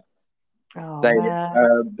 yeah. Oh,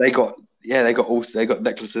 they got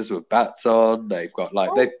necklaces with bats on. They've got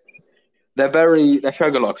they're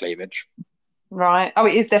showing a lot of cleavage. Right. Oh,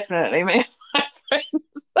 it is definitely me and my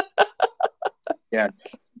friends. Yeah.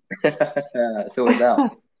 It's always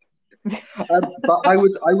out. But I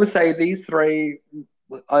would say these 3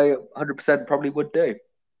 I 100% probably would do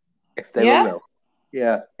if they were real.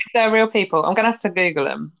 Yeah. If they're real people. I'm gonna have to Google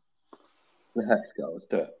them. The Hex Girls,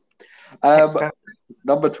 do it.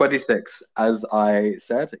 Number 26, as I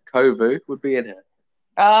said, Kovu would be in here.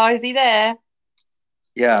 Oh, is he there?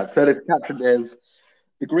 Yeah, so the caption is,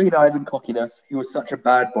 the green eyes and cockiness, he was such a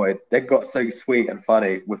bad boy, then got so sweet and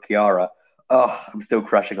funny with Kiara. Oh, I'm still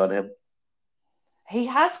crushing on him. He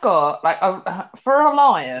has got like for a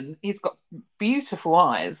lion, he's got beautiful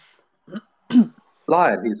eyes.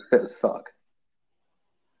 Lion, he's fit as fuck.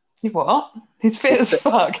 What? He's fit He's as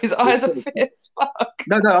fit, fuck. His he's eyes are fit as fit fuck. as fuck.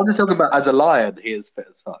 No, I'm just talking about as a lion, he is fit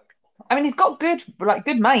as fuck. I mean, he's got good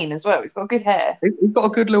mane as well. He's got good hair. He's got a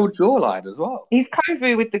good little jawline as well. He's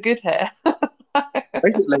Kovu with the good hair.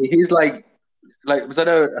 Basically, he's like, because I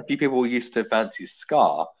know a few people used to fancy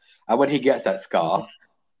Scar, and when he gets that Scar,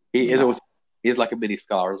 he is No. also he's like a mini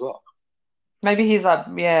Scar as well. Maybe he's like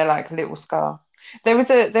like a little Scar. There was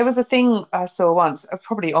a thing I saw once,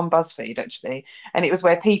 probably on BuzzFeed actually, and it was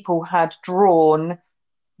where people had drawn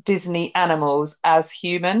Disney animals as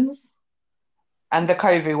humans, and the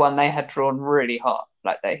Kovu one they had drawn really hot,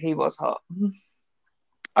 like that he was hot.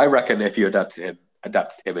 I reckon if you adapted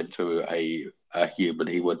him into a human,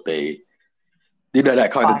 he would be,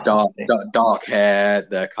 that kind of dark hair,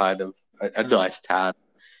 the kind of a nice tan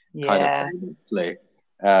kind of Yeah. thing. Actually.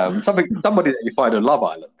 Somebody that you find on Love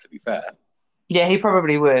Island, to be fair. Yeah, he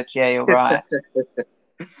probably would. Yeah, you're right.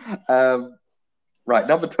 Right,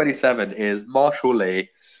 number 27 is Marshall Lee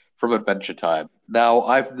from Adventure Time. Now,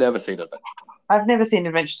 I've never seen Adventure Time. I've never seen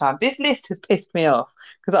Adventure Time. This list has pissed me off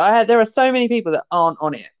because there are so many people that aren't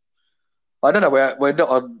on it. I don't know. We're not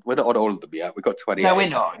on all of them yet. We've got 28. No, we're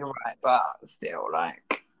not. You're right, but still,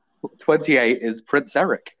 like 28 is Prince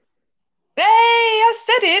Eric. Hey, I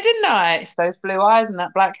said it, didn't I? It's those blue eyes and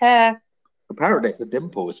that black hair. Apparently, it's the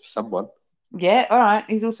dimples for someone. Yeah, all right.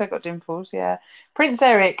 He's also got dimples, yeah. Prince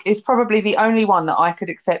Eric is probably the only one that I could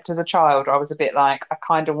accept as a child. I was a bit like, I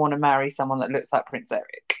kind of want to marry someone that looks like Prince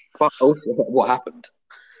Eric. But also, what happened?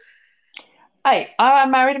 Hey, I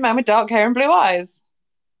married a man with dark hair and blue eyes.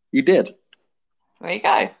 You did? There you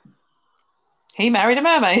go. He married a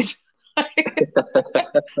mermaid.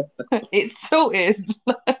 It's sorted.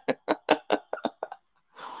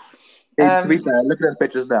 To be fair, looking at the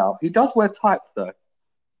pictures now, he does wear tights, though.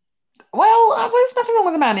 Well, there's nothing wrong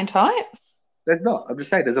with a man in tights. There's not. I'm just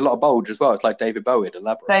saying, there's a lot of bulge as well. It's like David Bowie in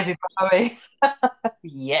Elaborate. David Bowie.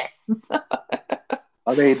 Yes.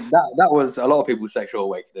 I mean, that was a lot of people's sexual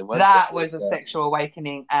awakening. That was a sexual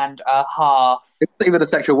awakening and a half. It's not even a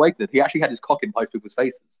sexual awakening. He actually had his cock in most people's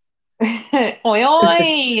faces. Oi,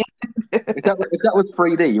 oi! If that was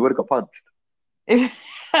 3D, you would have got punched.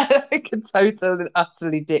 I could totally,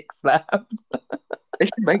 utterly dick slap. They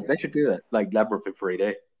should do it, like Labyrinth in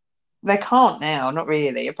 3D. They can't now, not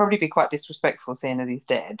really. It'd probably be quite disrespectful seeing as he's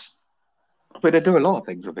dead. But they do a lot of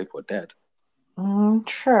things when people are dead.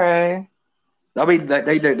 True. I mean,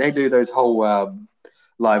 they do those whole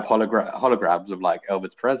live holograms of like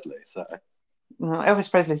Elvis Presley. So Elvis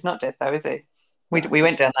Presley's not dead though, is he? We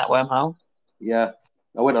went down that wormhole. Yeah,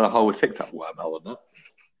 I went on a whole TikTok wormhole on that.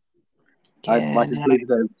 Yeah,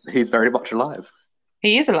 He's very much alive.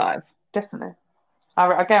 He is alive, definitely.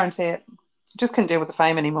 I guarantee it. Just couldn't deal with the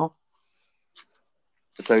fame anymore.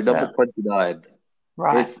 So number 29,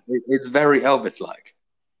 right? It's very Elvis-like.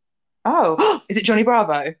 Oh, is it Johnny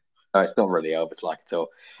Bravo? No, it's not really Elvis-like at all.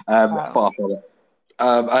 Far from it.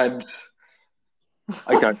 And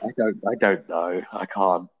I don't know. I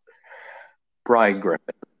can't. Brian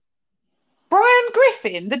Griffin. Brian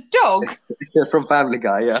Griffin, the dog. From Family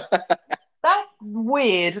Guy, yeah. That's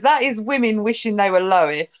weird. That is women wishing they were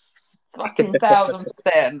Lois. Fucking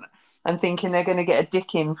 1000%. And thinking they're going to get a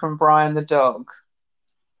dick in from Brian the dog.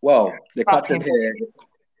 Well, the caption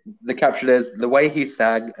is the way he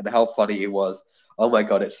sang and how funny he was. Oh my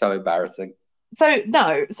God, it's so embarrassing. So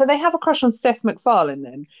they have a crush on Seth MacFarlane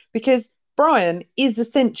then, because Brian is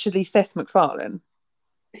essentially Seth MacFarlane.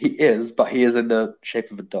 He is, but he is in the shape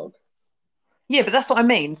of a dog. Yeah, but that's what I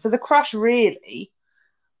mean. So the crush really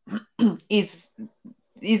isn't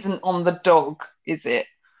on the dog, is it?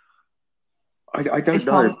 I don't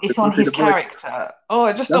know. It's on his character. Oh,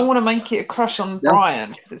 I just don't want to make it a crush on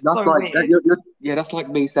Brian. It's so weird. That's like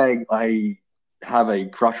me saying I have a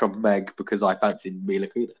crush on Meg because I fancy Mila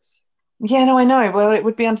Kunis. Yeah, no, I know. Well, it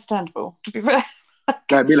would be understandable, to be fair.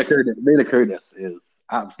 No, Mila Kunis is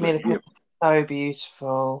absolutely beautiful. So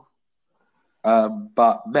beautiful.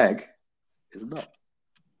 But Meg is not.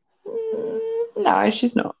 No,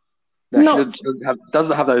 she's not. No, she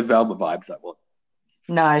doesn't have those Velma vibes, that one.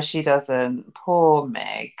 No, she doesn't. Poor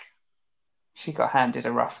Meg. She got handed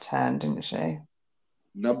a rough turn, didn't she?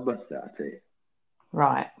 Number 30.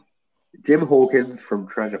 Right. Jim Hawkins from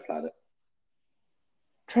Treasure Planet.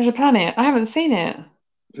 Treasure Planet? I haven't seen it.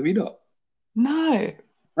 Have you not? No.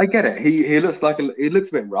 I get it. He looks he looks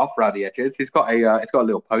a bit rough around the edges. He's got a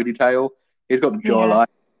little ponytail. He's got the jawline.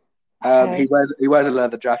 Yeah. Okay. He wears a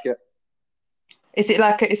leather jacket. Is it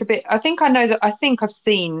like it's a bit? I think I know that. I think I've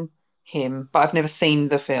seen him, but I've never seen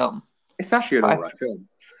the film. It's actually an But alright film.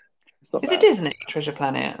 It's not is it bad. Disney, Treasure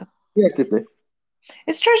Planet? Yeah, Disney.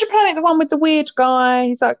 Is Treasure Planet the one with the weird guy?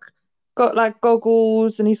 He's like got like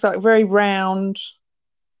goggles and he's like very round,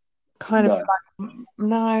 kind of No, like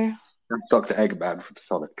no. that's Dr. Eggman from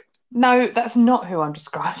Sonic. No, that's not who I'm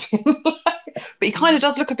describing. But he kind of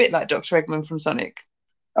does look a bit like Dr. Eggman from Sonic.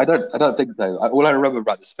 I don't think so. All I remember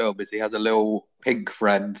about this film is he has a little pink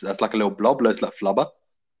friend that's like a little blob, looks like Flubber.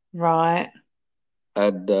 Right.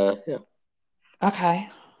 And yeah. Okay.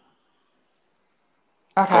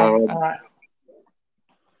 Okay. All Um, right.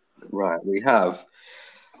 right, we have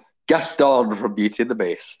Gaston from Beauty and the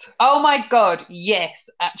Beast. Oh my God, yes,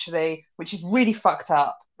 actually, which is really fucked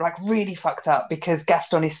up. Like really fucked up because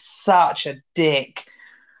Gaston is such a dick.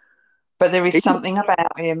 But there is He, something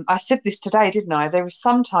about him. I said this today, didn't I? There is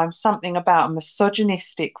sometimes something about a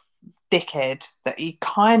misogynistic dickhead that he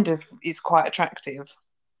kind of is quite attractive.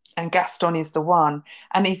 And Gaston is the one.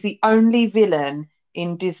 And he's the only villain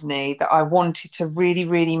in Disney that I wanted to really,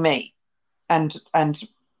 really meet and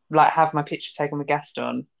like have my picture taken with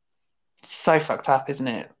Gaston. So fucked up, isn't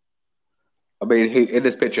it? I mean, in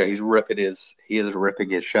this picture, he is ripping his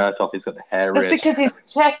shirt off. He's got the hair That's ripped. because his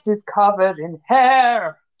chest is covered in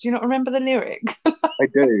hair. Do you not remember the lyric? I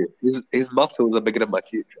do. His muscles are bigger than my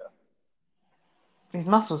future. His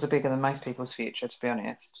muscles are bigger than most people's future, to be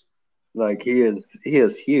honest. Like he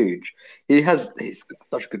is huge. He's got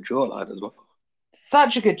such a good jawline as well.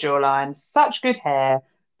 Such a good jawline, such good hair.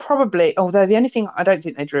 Probably, although the only thing I don't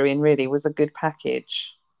think they drew in really was a good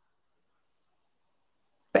package.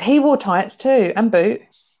 But he wore tights too and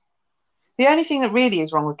boots. The only thing that really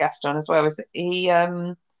is wrong with Gaston as well is that he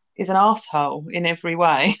is an asshole in every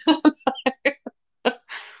way.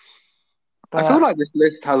 I feel But like this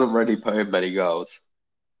list hasn't really put in many girls.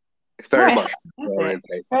 It's no, very it much hasn't, is it?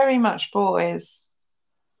 orientated. Very much boys.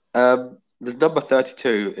 The number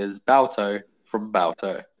 32 is Balto from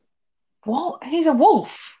Balto. What? He's a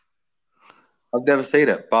wolf. I've never seen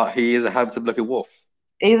it, but he is a handsome looking wolf.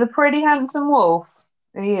 He's a pretty handsome wolf.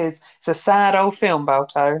 He is. It's a sad old film,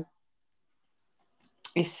 Balto.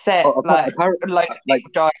 He's set like Apparently, loads of like,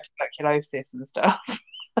 people die of tuberculosis and stuff.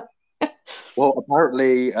 well,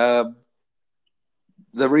 apparently,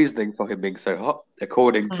 the reasoning for him being so hot,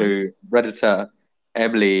 according Mm. to Redditor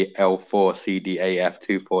Emily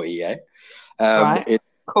L4CDAF24EA, Right. it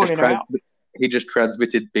just Calling her out. he just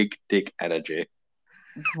transmitted big dick energy.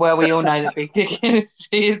 Well, we all know that Big Dick Energy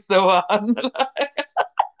is the one.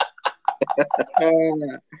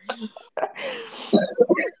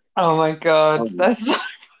 Oh my God, that's so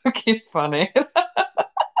fucking funny.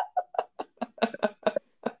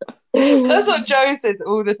 That's what Jo says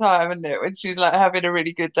all the time, isn't it? When she's like having a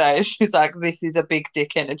really good day, she's like, "This is a big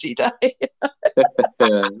dick energy day."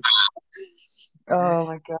 Oh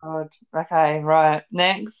my God. Okay, right.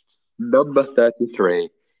 Next. Number 33,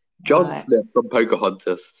 John Right. Smith from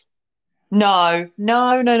Pocahontas. No,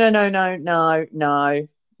 no, no, no, no, no, no, no.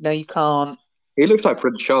 No, you can't. He looks like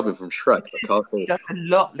Prince Charming from Shrek, but can't He he? does a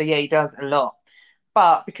lot. Yeah, he does a lot.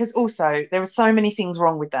 But because also there are so many things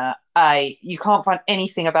wrong with that. A, you can't find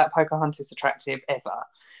anything about Pocahontas attractive ever.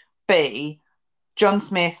 B, John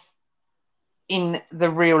Smith in the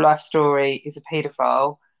real life story is a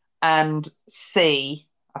paedophile. And C,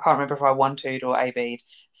 I can't remember if I one two'd or A B'd.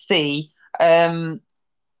 C,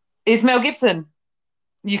 is Mel Gibson.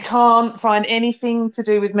 You can't find anything to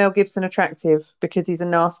do with Mel Gibson attractive because he's a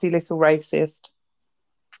nasty little racist.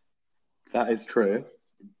 That is true.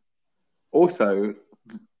 Also,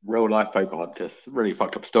 real life Pocahontas, really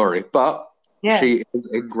fucked up story, but Yeah. she is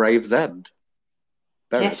in Gravesend.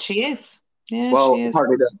 Buried. Yes, she is. Yeah, Well, she is.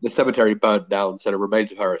 apparently the cemetery burned down, so the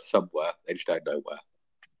remains of her are somewhere. They just don't know where.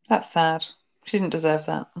 That's sad. She didn't deserve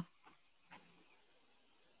that.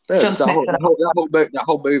 No, John Smith. that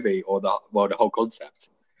whole movie, or the whole concept,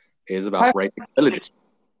 is about raping villagers.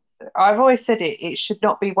 I've always said it should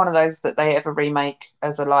not be one of those that they ever remake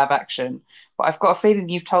as a live action. But I've got a feeling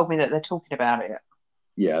you've told me that they're talking about it.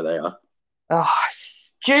 Yeah, they are. Oh,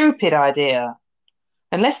 stupid idea.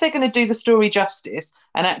 Unless they're going to do the story justice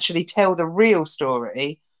and actually tell the real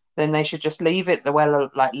story, then they should just leave it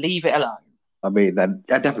leave it alone. I mean, they're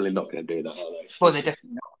definitely not going to do that, are they? Well, they're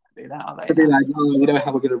definitely not going to do that, are they? To be like, oh, you know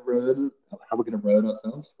how we're going to ruin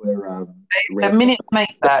ourselves? The minute they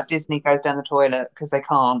make that, Disney goes down the toilet because they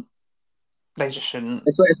can't. They just shouldn't.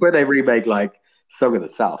 It's where they remake like Song of the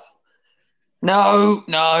South. No,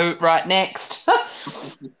 right, next.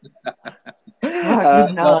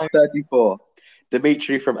 No. 34,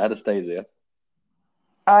 Dimitri from Anastasia.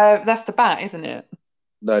 That's the bat, isn't it?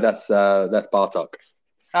 No, that's Bartok.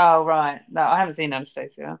 Oh, right. No, I haven't seen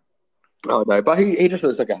Anastasia. Oh no, but he just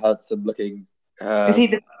looks like a handsome looking Is he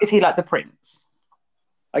Um, like the prince?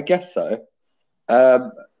 I guess so.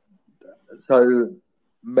 Um, so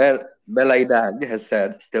Melee Nang has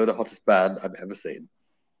said, still the hottest band I've ever seen.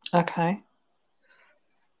 Okay.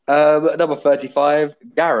 Number 35,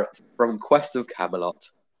 Garrett from Quest of Camelot.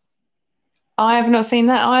 I have not seen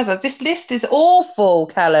that either. This list is awful,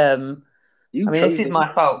 Callum. You I mean, this chose is it.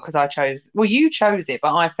 my fault because I chose. Well, you chose it,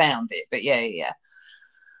 but I found it. But yeah.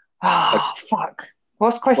 Ah, fuck.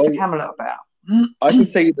 What's Quest of Well, Camelot about? I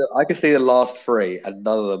can see the last three, and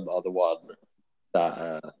none of them are the one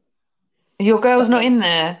that Your girl's not that in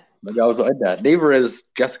there. the girl's not in there. Neither is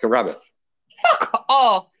Jessica Rabbit. Fuck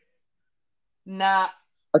off. Nah,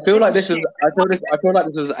 I feel this like is this is. shit. I feel like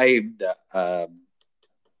this was aimed at A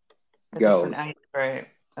girls. different age group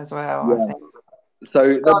as well, I Yeah. think.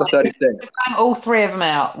 So God, number 36. let's bang all three of them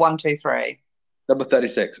out. 1, 2, 3. Number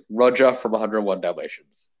 36. Roger from 101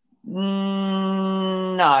 Dalmatians.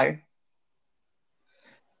 No.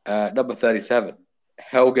 Number 37.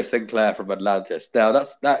 Helga Sinclair from Atlantis. Now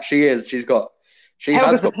she is. She has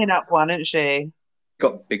Helga's the pin-up one, isn't she?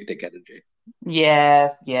 got big dick energy.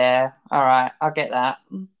 Yeah. All right, I'll get that.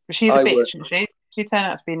 But she's a I would. bitch, isn't she? She turned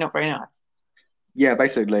out to be not very nice. Yeah,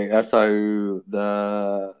 basically. So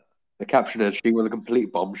the caption is she was a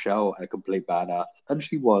complete bombshell and a complete badass, and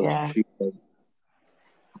she was. Yeah. She was.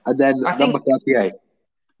 And then I number think, 38,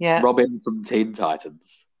 yeah. Robin from Teen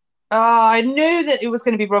Titans. Oh, I knew that it was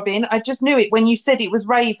going to be Robin. I just knew it when you said it was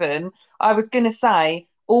Raven. I was going to say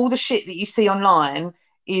all the shit that you see online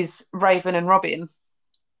is Raven and Robin.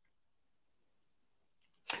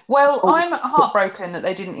 Well, Oh, I'm heartbroken that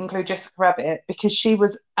they didn't include Jessica Rabbit because she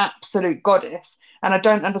was absolute goddess, and I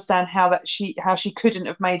don't understand how she couldn't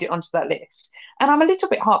have made it onto that list. And I'm a little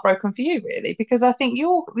bit heartbroken for you, really, because I think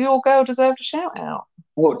your girl deserved a shout out.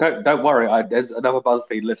 well, don't worry. There's another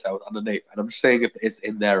BuzzFeed list out underneath, and I'm just seeing if it's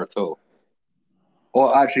in there at all.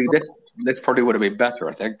 Or actually, this probably would have been better.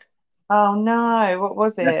 I think Oh no, what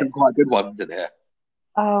was there's it? some quite good ones in here.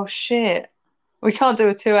 Oh shit. We can't do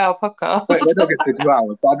a 2-hour podcast. Wait, we're not going to do 2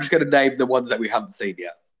 hours, but I'm just going to name the ones that we haven't seen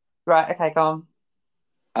yet. Right, okay, go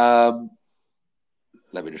on.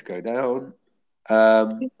 Let me just go down.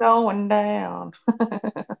 It's going down.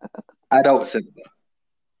 Adult Simba.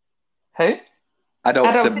 Who? Adult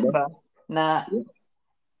Adult Simba. Simba? Nah. Yeah.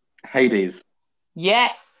 Hades.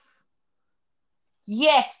 Yes.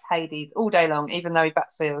 Yes, Hades, all day long, even though he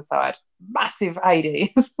bats to the other side. Massive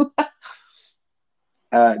Hades.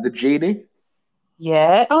 The Genie.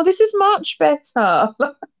 Yeah. Oh, this is much better.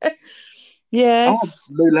 Oh,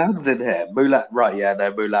 Yes. Mulan's in here. Mulan, right? Yeah,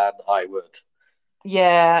 no, Mulan. I would.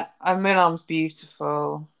 Yeah. And Mulan's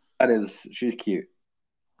beautiful. That is, she's cute.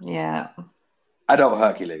 Yeah. Adult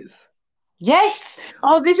Hercules. Yes.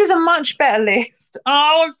 Oh, this is a much better list.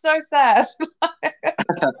 Oh, I'm so sad.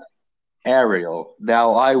 Ariel.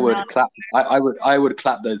 Now, I would No. clap. I would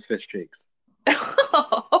clap those fish cheeks.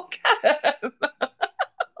 Oh, Callum.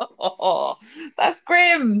 Oh, that's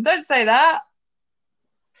grim. Don't say that.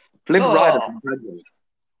 Flynn Rider Oh, from Penguin.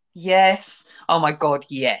 yes. Oh my God,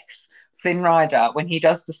 yes. Flynn Rider, when he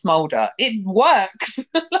does the smolder, it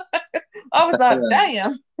works. I was like,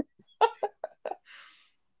 damn.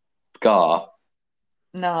 Scar.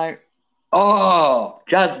 No. Oh,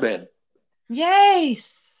 Jasmine.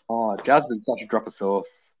 Yes. Oh, Jasmine's such a drop of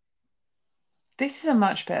sauce. This is a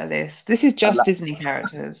much better list. This is just Ala- Disney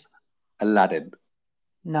characters. Aladdin.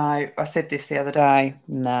 No, I said this the other day.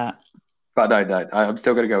 Nah. But no. I'm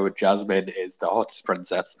still going to go with Jasmine is the hottest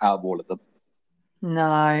princess out of all of them. No,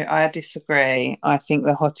 I disagree. I think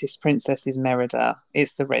the hottest princess is Merida.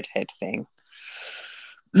 It's the redhead thing.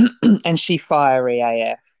 And she fiery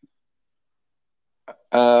AF.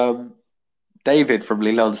 David from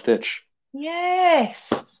Lilo and Stitch.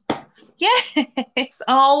 Yes. Yes.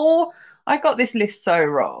 Oh, I got this list so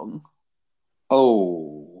wrong.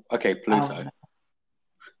 Oh, okay, Pluto. Oh, no.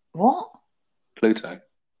 What? Pluto.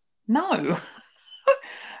 No.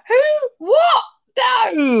 Who? What?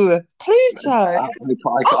 No. Pluto.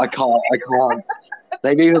 I can't.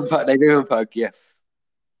 They've even put a GIF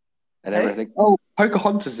and Who? everything. Oh,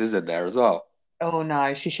 Pocahontas is in there as well. Oh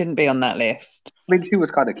no, she shouldn't be on that list. I mean, she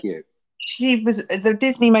was kind of cute. She was the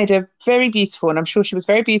Disney made her very beautiful, and I'm sure she was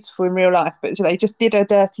very beautiful in real life, but they just did her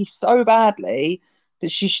dirty so badly that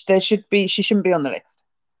she shouldn't be on the list.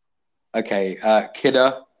 Okay,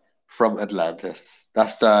 Kidda from Atlantis.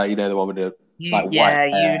 That's the one with the white Yeah,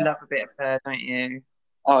 hair. you love a bit of her, don't you?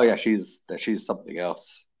 Oh yeah, she's something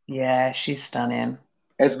else. Yeah, she's stunning.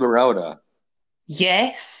 Esmeralda.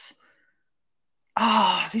 Yes.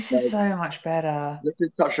 Oh, this is Like, so much better. this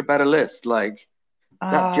is such a better list. Like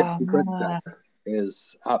that Oh gypsy man. princess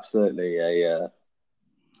is absolutely a.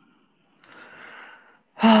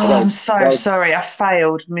 Oh, I'm so that was, sorry. I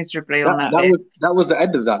failed miserably on that list. that was the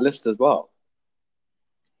end of that list as well.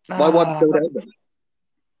 My one's Oh, still there.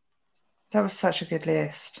 that was such a good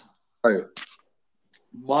list. Oh,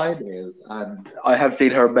 mine is, and I have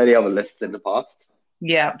seen her on many other lists in the past,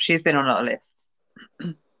 Yeah, she's been on a lot of lists.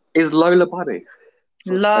 is Lola Bunny.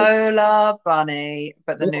 Lola Bunny,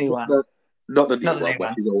 but the new one. Not the new Not the one, new where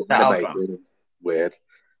one. she's all The old animated one. and weird.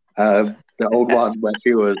 The old one where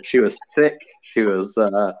she was sick. She was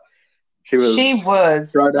She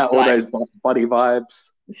was throwing out all like, those bunny vibes.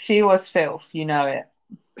 she was filth, you know it.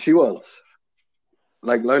 She was.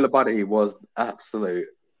 Like Lola Bunny was absolute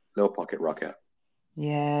little pocket rocket.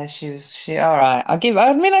 Yeah, she all right. I'll give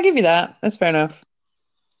you that. That's fair enough.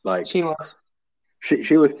 Like She was.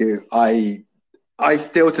 she was cute. I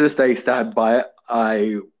still to this day stand by it.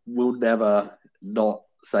 I will never not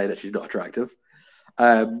say that she's not attractive.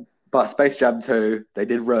 But Space Jam 2, they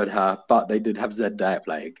did ruin her, but they did have Zendaya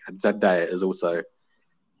playing, and Zendaya is also a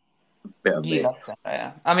bit of You me. love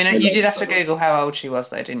Zendaya. I mean, I you love did have to Zendaya. Google how old she was,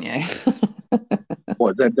 though, didn't you?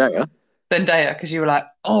 What, Zendaya? Zendaya, because you were like,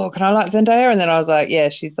 "Oh, can I like Zendaya?" And then I was like, "Yeah,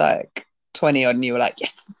 she's like 20 odd," and you were like,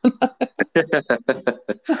 "Yes." I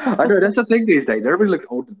know, that's the thing these days. Everybody looks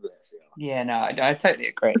older than they actually are. Yeah, no, I totally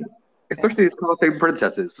agree. Especially these cartoon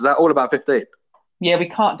princesses. Was that all about 15? Yeah, we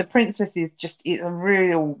can't. The princess is it's a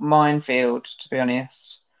real minefield, to be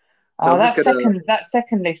honest. So Oh, I'm just gonna that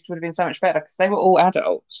second list would have been so much better because they were all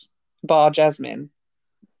adults, bar Jasmine.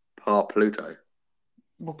 par Pluto.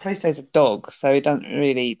 Well, Pluto's a dog, so it doesn't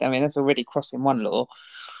really. I mean, that's already crossing one law.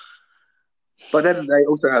 But then they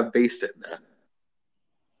also have Beast in there.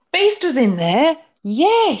 Beast was in there.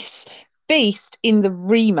 Yes. Beast in the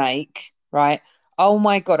remake, right? Oh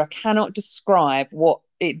my God, I cannot describe what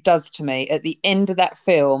it does to me at the end of that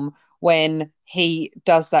film when he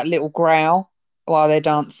does that little growl while they're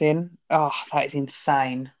dancing. Oh, that is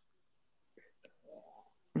insane.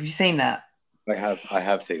 Have you seen that? I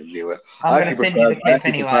have seen the newer. I'm going to send you the I clip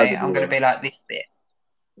actually prefer anyway. the I'm going newer. to be like this bit.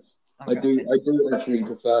 I'm going to send I do actually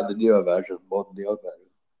prefer the newer version more than the old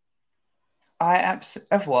version.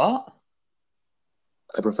 of what?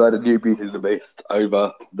 I prefer the new Beauty and the Beast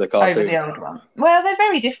over the Over cartoon. the old one. Well, they're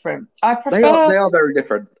very different. I They prefer are very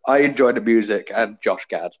different. I enjoy the music and Josh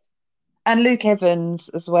Gad. and Luke Evans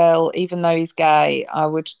as well, even though he's gay, I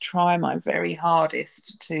would try my very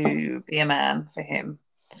hardest to be a man for him.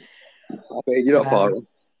 I mean, you're not far off.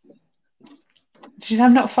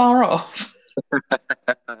 I'm not far off.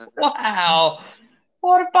 Wow.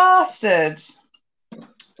 What a bastard.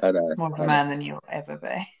 I know. More of a man than you'll ever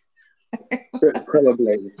be.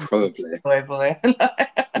 Probably. Boy.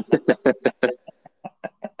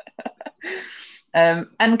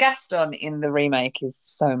 And Gaston in the remake is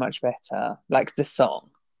so much better. Like the song,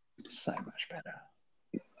 so much better.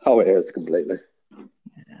 Oh, it is completely.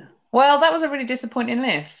 Yeah. Well, that was a really disappointing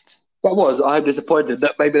list. That was. I'm disappointed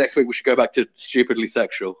that maybe next week we should go back to stupidly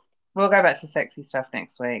sexual. We'll go back to sexy stuff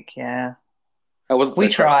next week. Yeah, I wasn't. we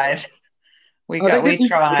So tried. sexual. We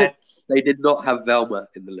tried. They did not have Velma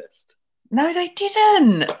in the list. No, they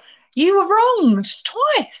didn't. You were wrong just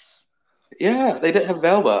twice. Yeah, they didn't have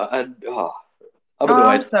Velma, and I'm I'm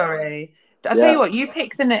annoyed. sorry. I'll tell Yeah, you what. You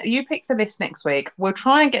pick the list next week. We'll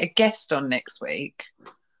try and get a guest on next week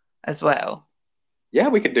as well. yeah,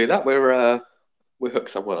 we can do that. We'll hook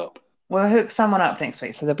someone up. We'll hook someone up next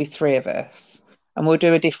week, so there'll be 3 of us, and we'll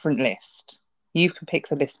do a different list. You can pick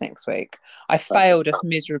the list next week. I failed us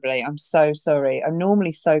miserably. I'm so sorry. I'm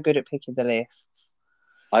normally so good at picking the lists.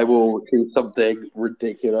 I will do something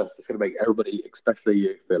ridiculous that's going to make everybody, especially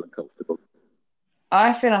you, feel uncomfortable.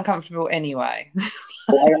 I feel uncomfortable anyway.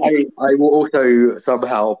 I will also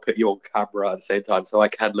somehow put you on camera at the same time so I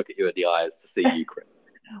can look at you in the eyes to see you, Chris.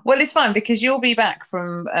 Well, it's fine because you'll be back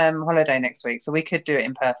from holiday next week, so we could do it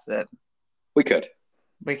in person. We could.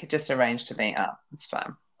 We could just arrange to meet up. It's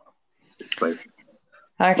fine. It's fine.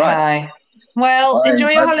 Okay. Right. Well, enjoy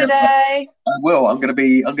your holiday. I will. I'm gonna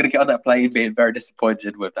get on that plane being very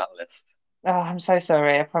disappointed with that list. Oh, I'm so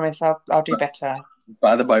sorry. I promise I'll do better.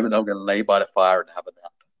 But at the moment, I'm gonna lay by the fire and have a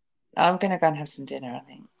nap. I'm gonna go and have some dinner, I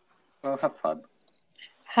think. Well, have fun.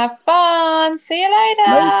 Have fun. See you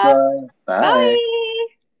later. Later. Bye. Bye.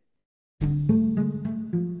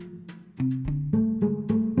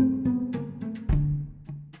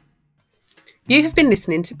 You have been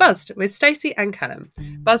listening to Buzzed with Stacie and Callum.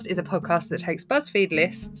 Buzzed is a podcast that takes BuzzFeed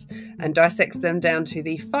lists and dissects them down to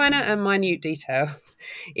the finer and minute details.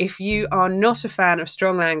 If you are not a fan of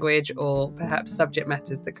strong language or perhaps subject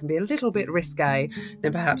matters that can be a little bit risque,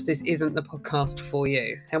 then perhaps this isn't the podcast for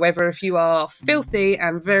you. However, if you are filthy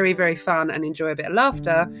and very, very fun and enjoy a bit of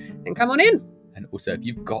laughter, then come on in. And also, if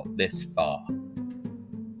you've got this far,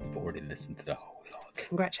 already listened to the whole lot.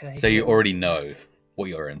 Congratulations. So you already know what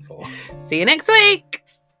you're in for. See you next week.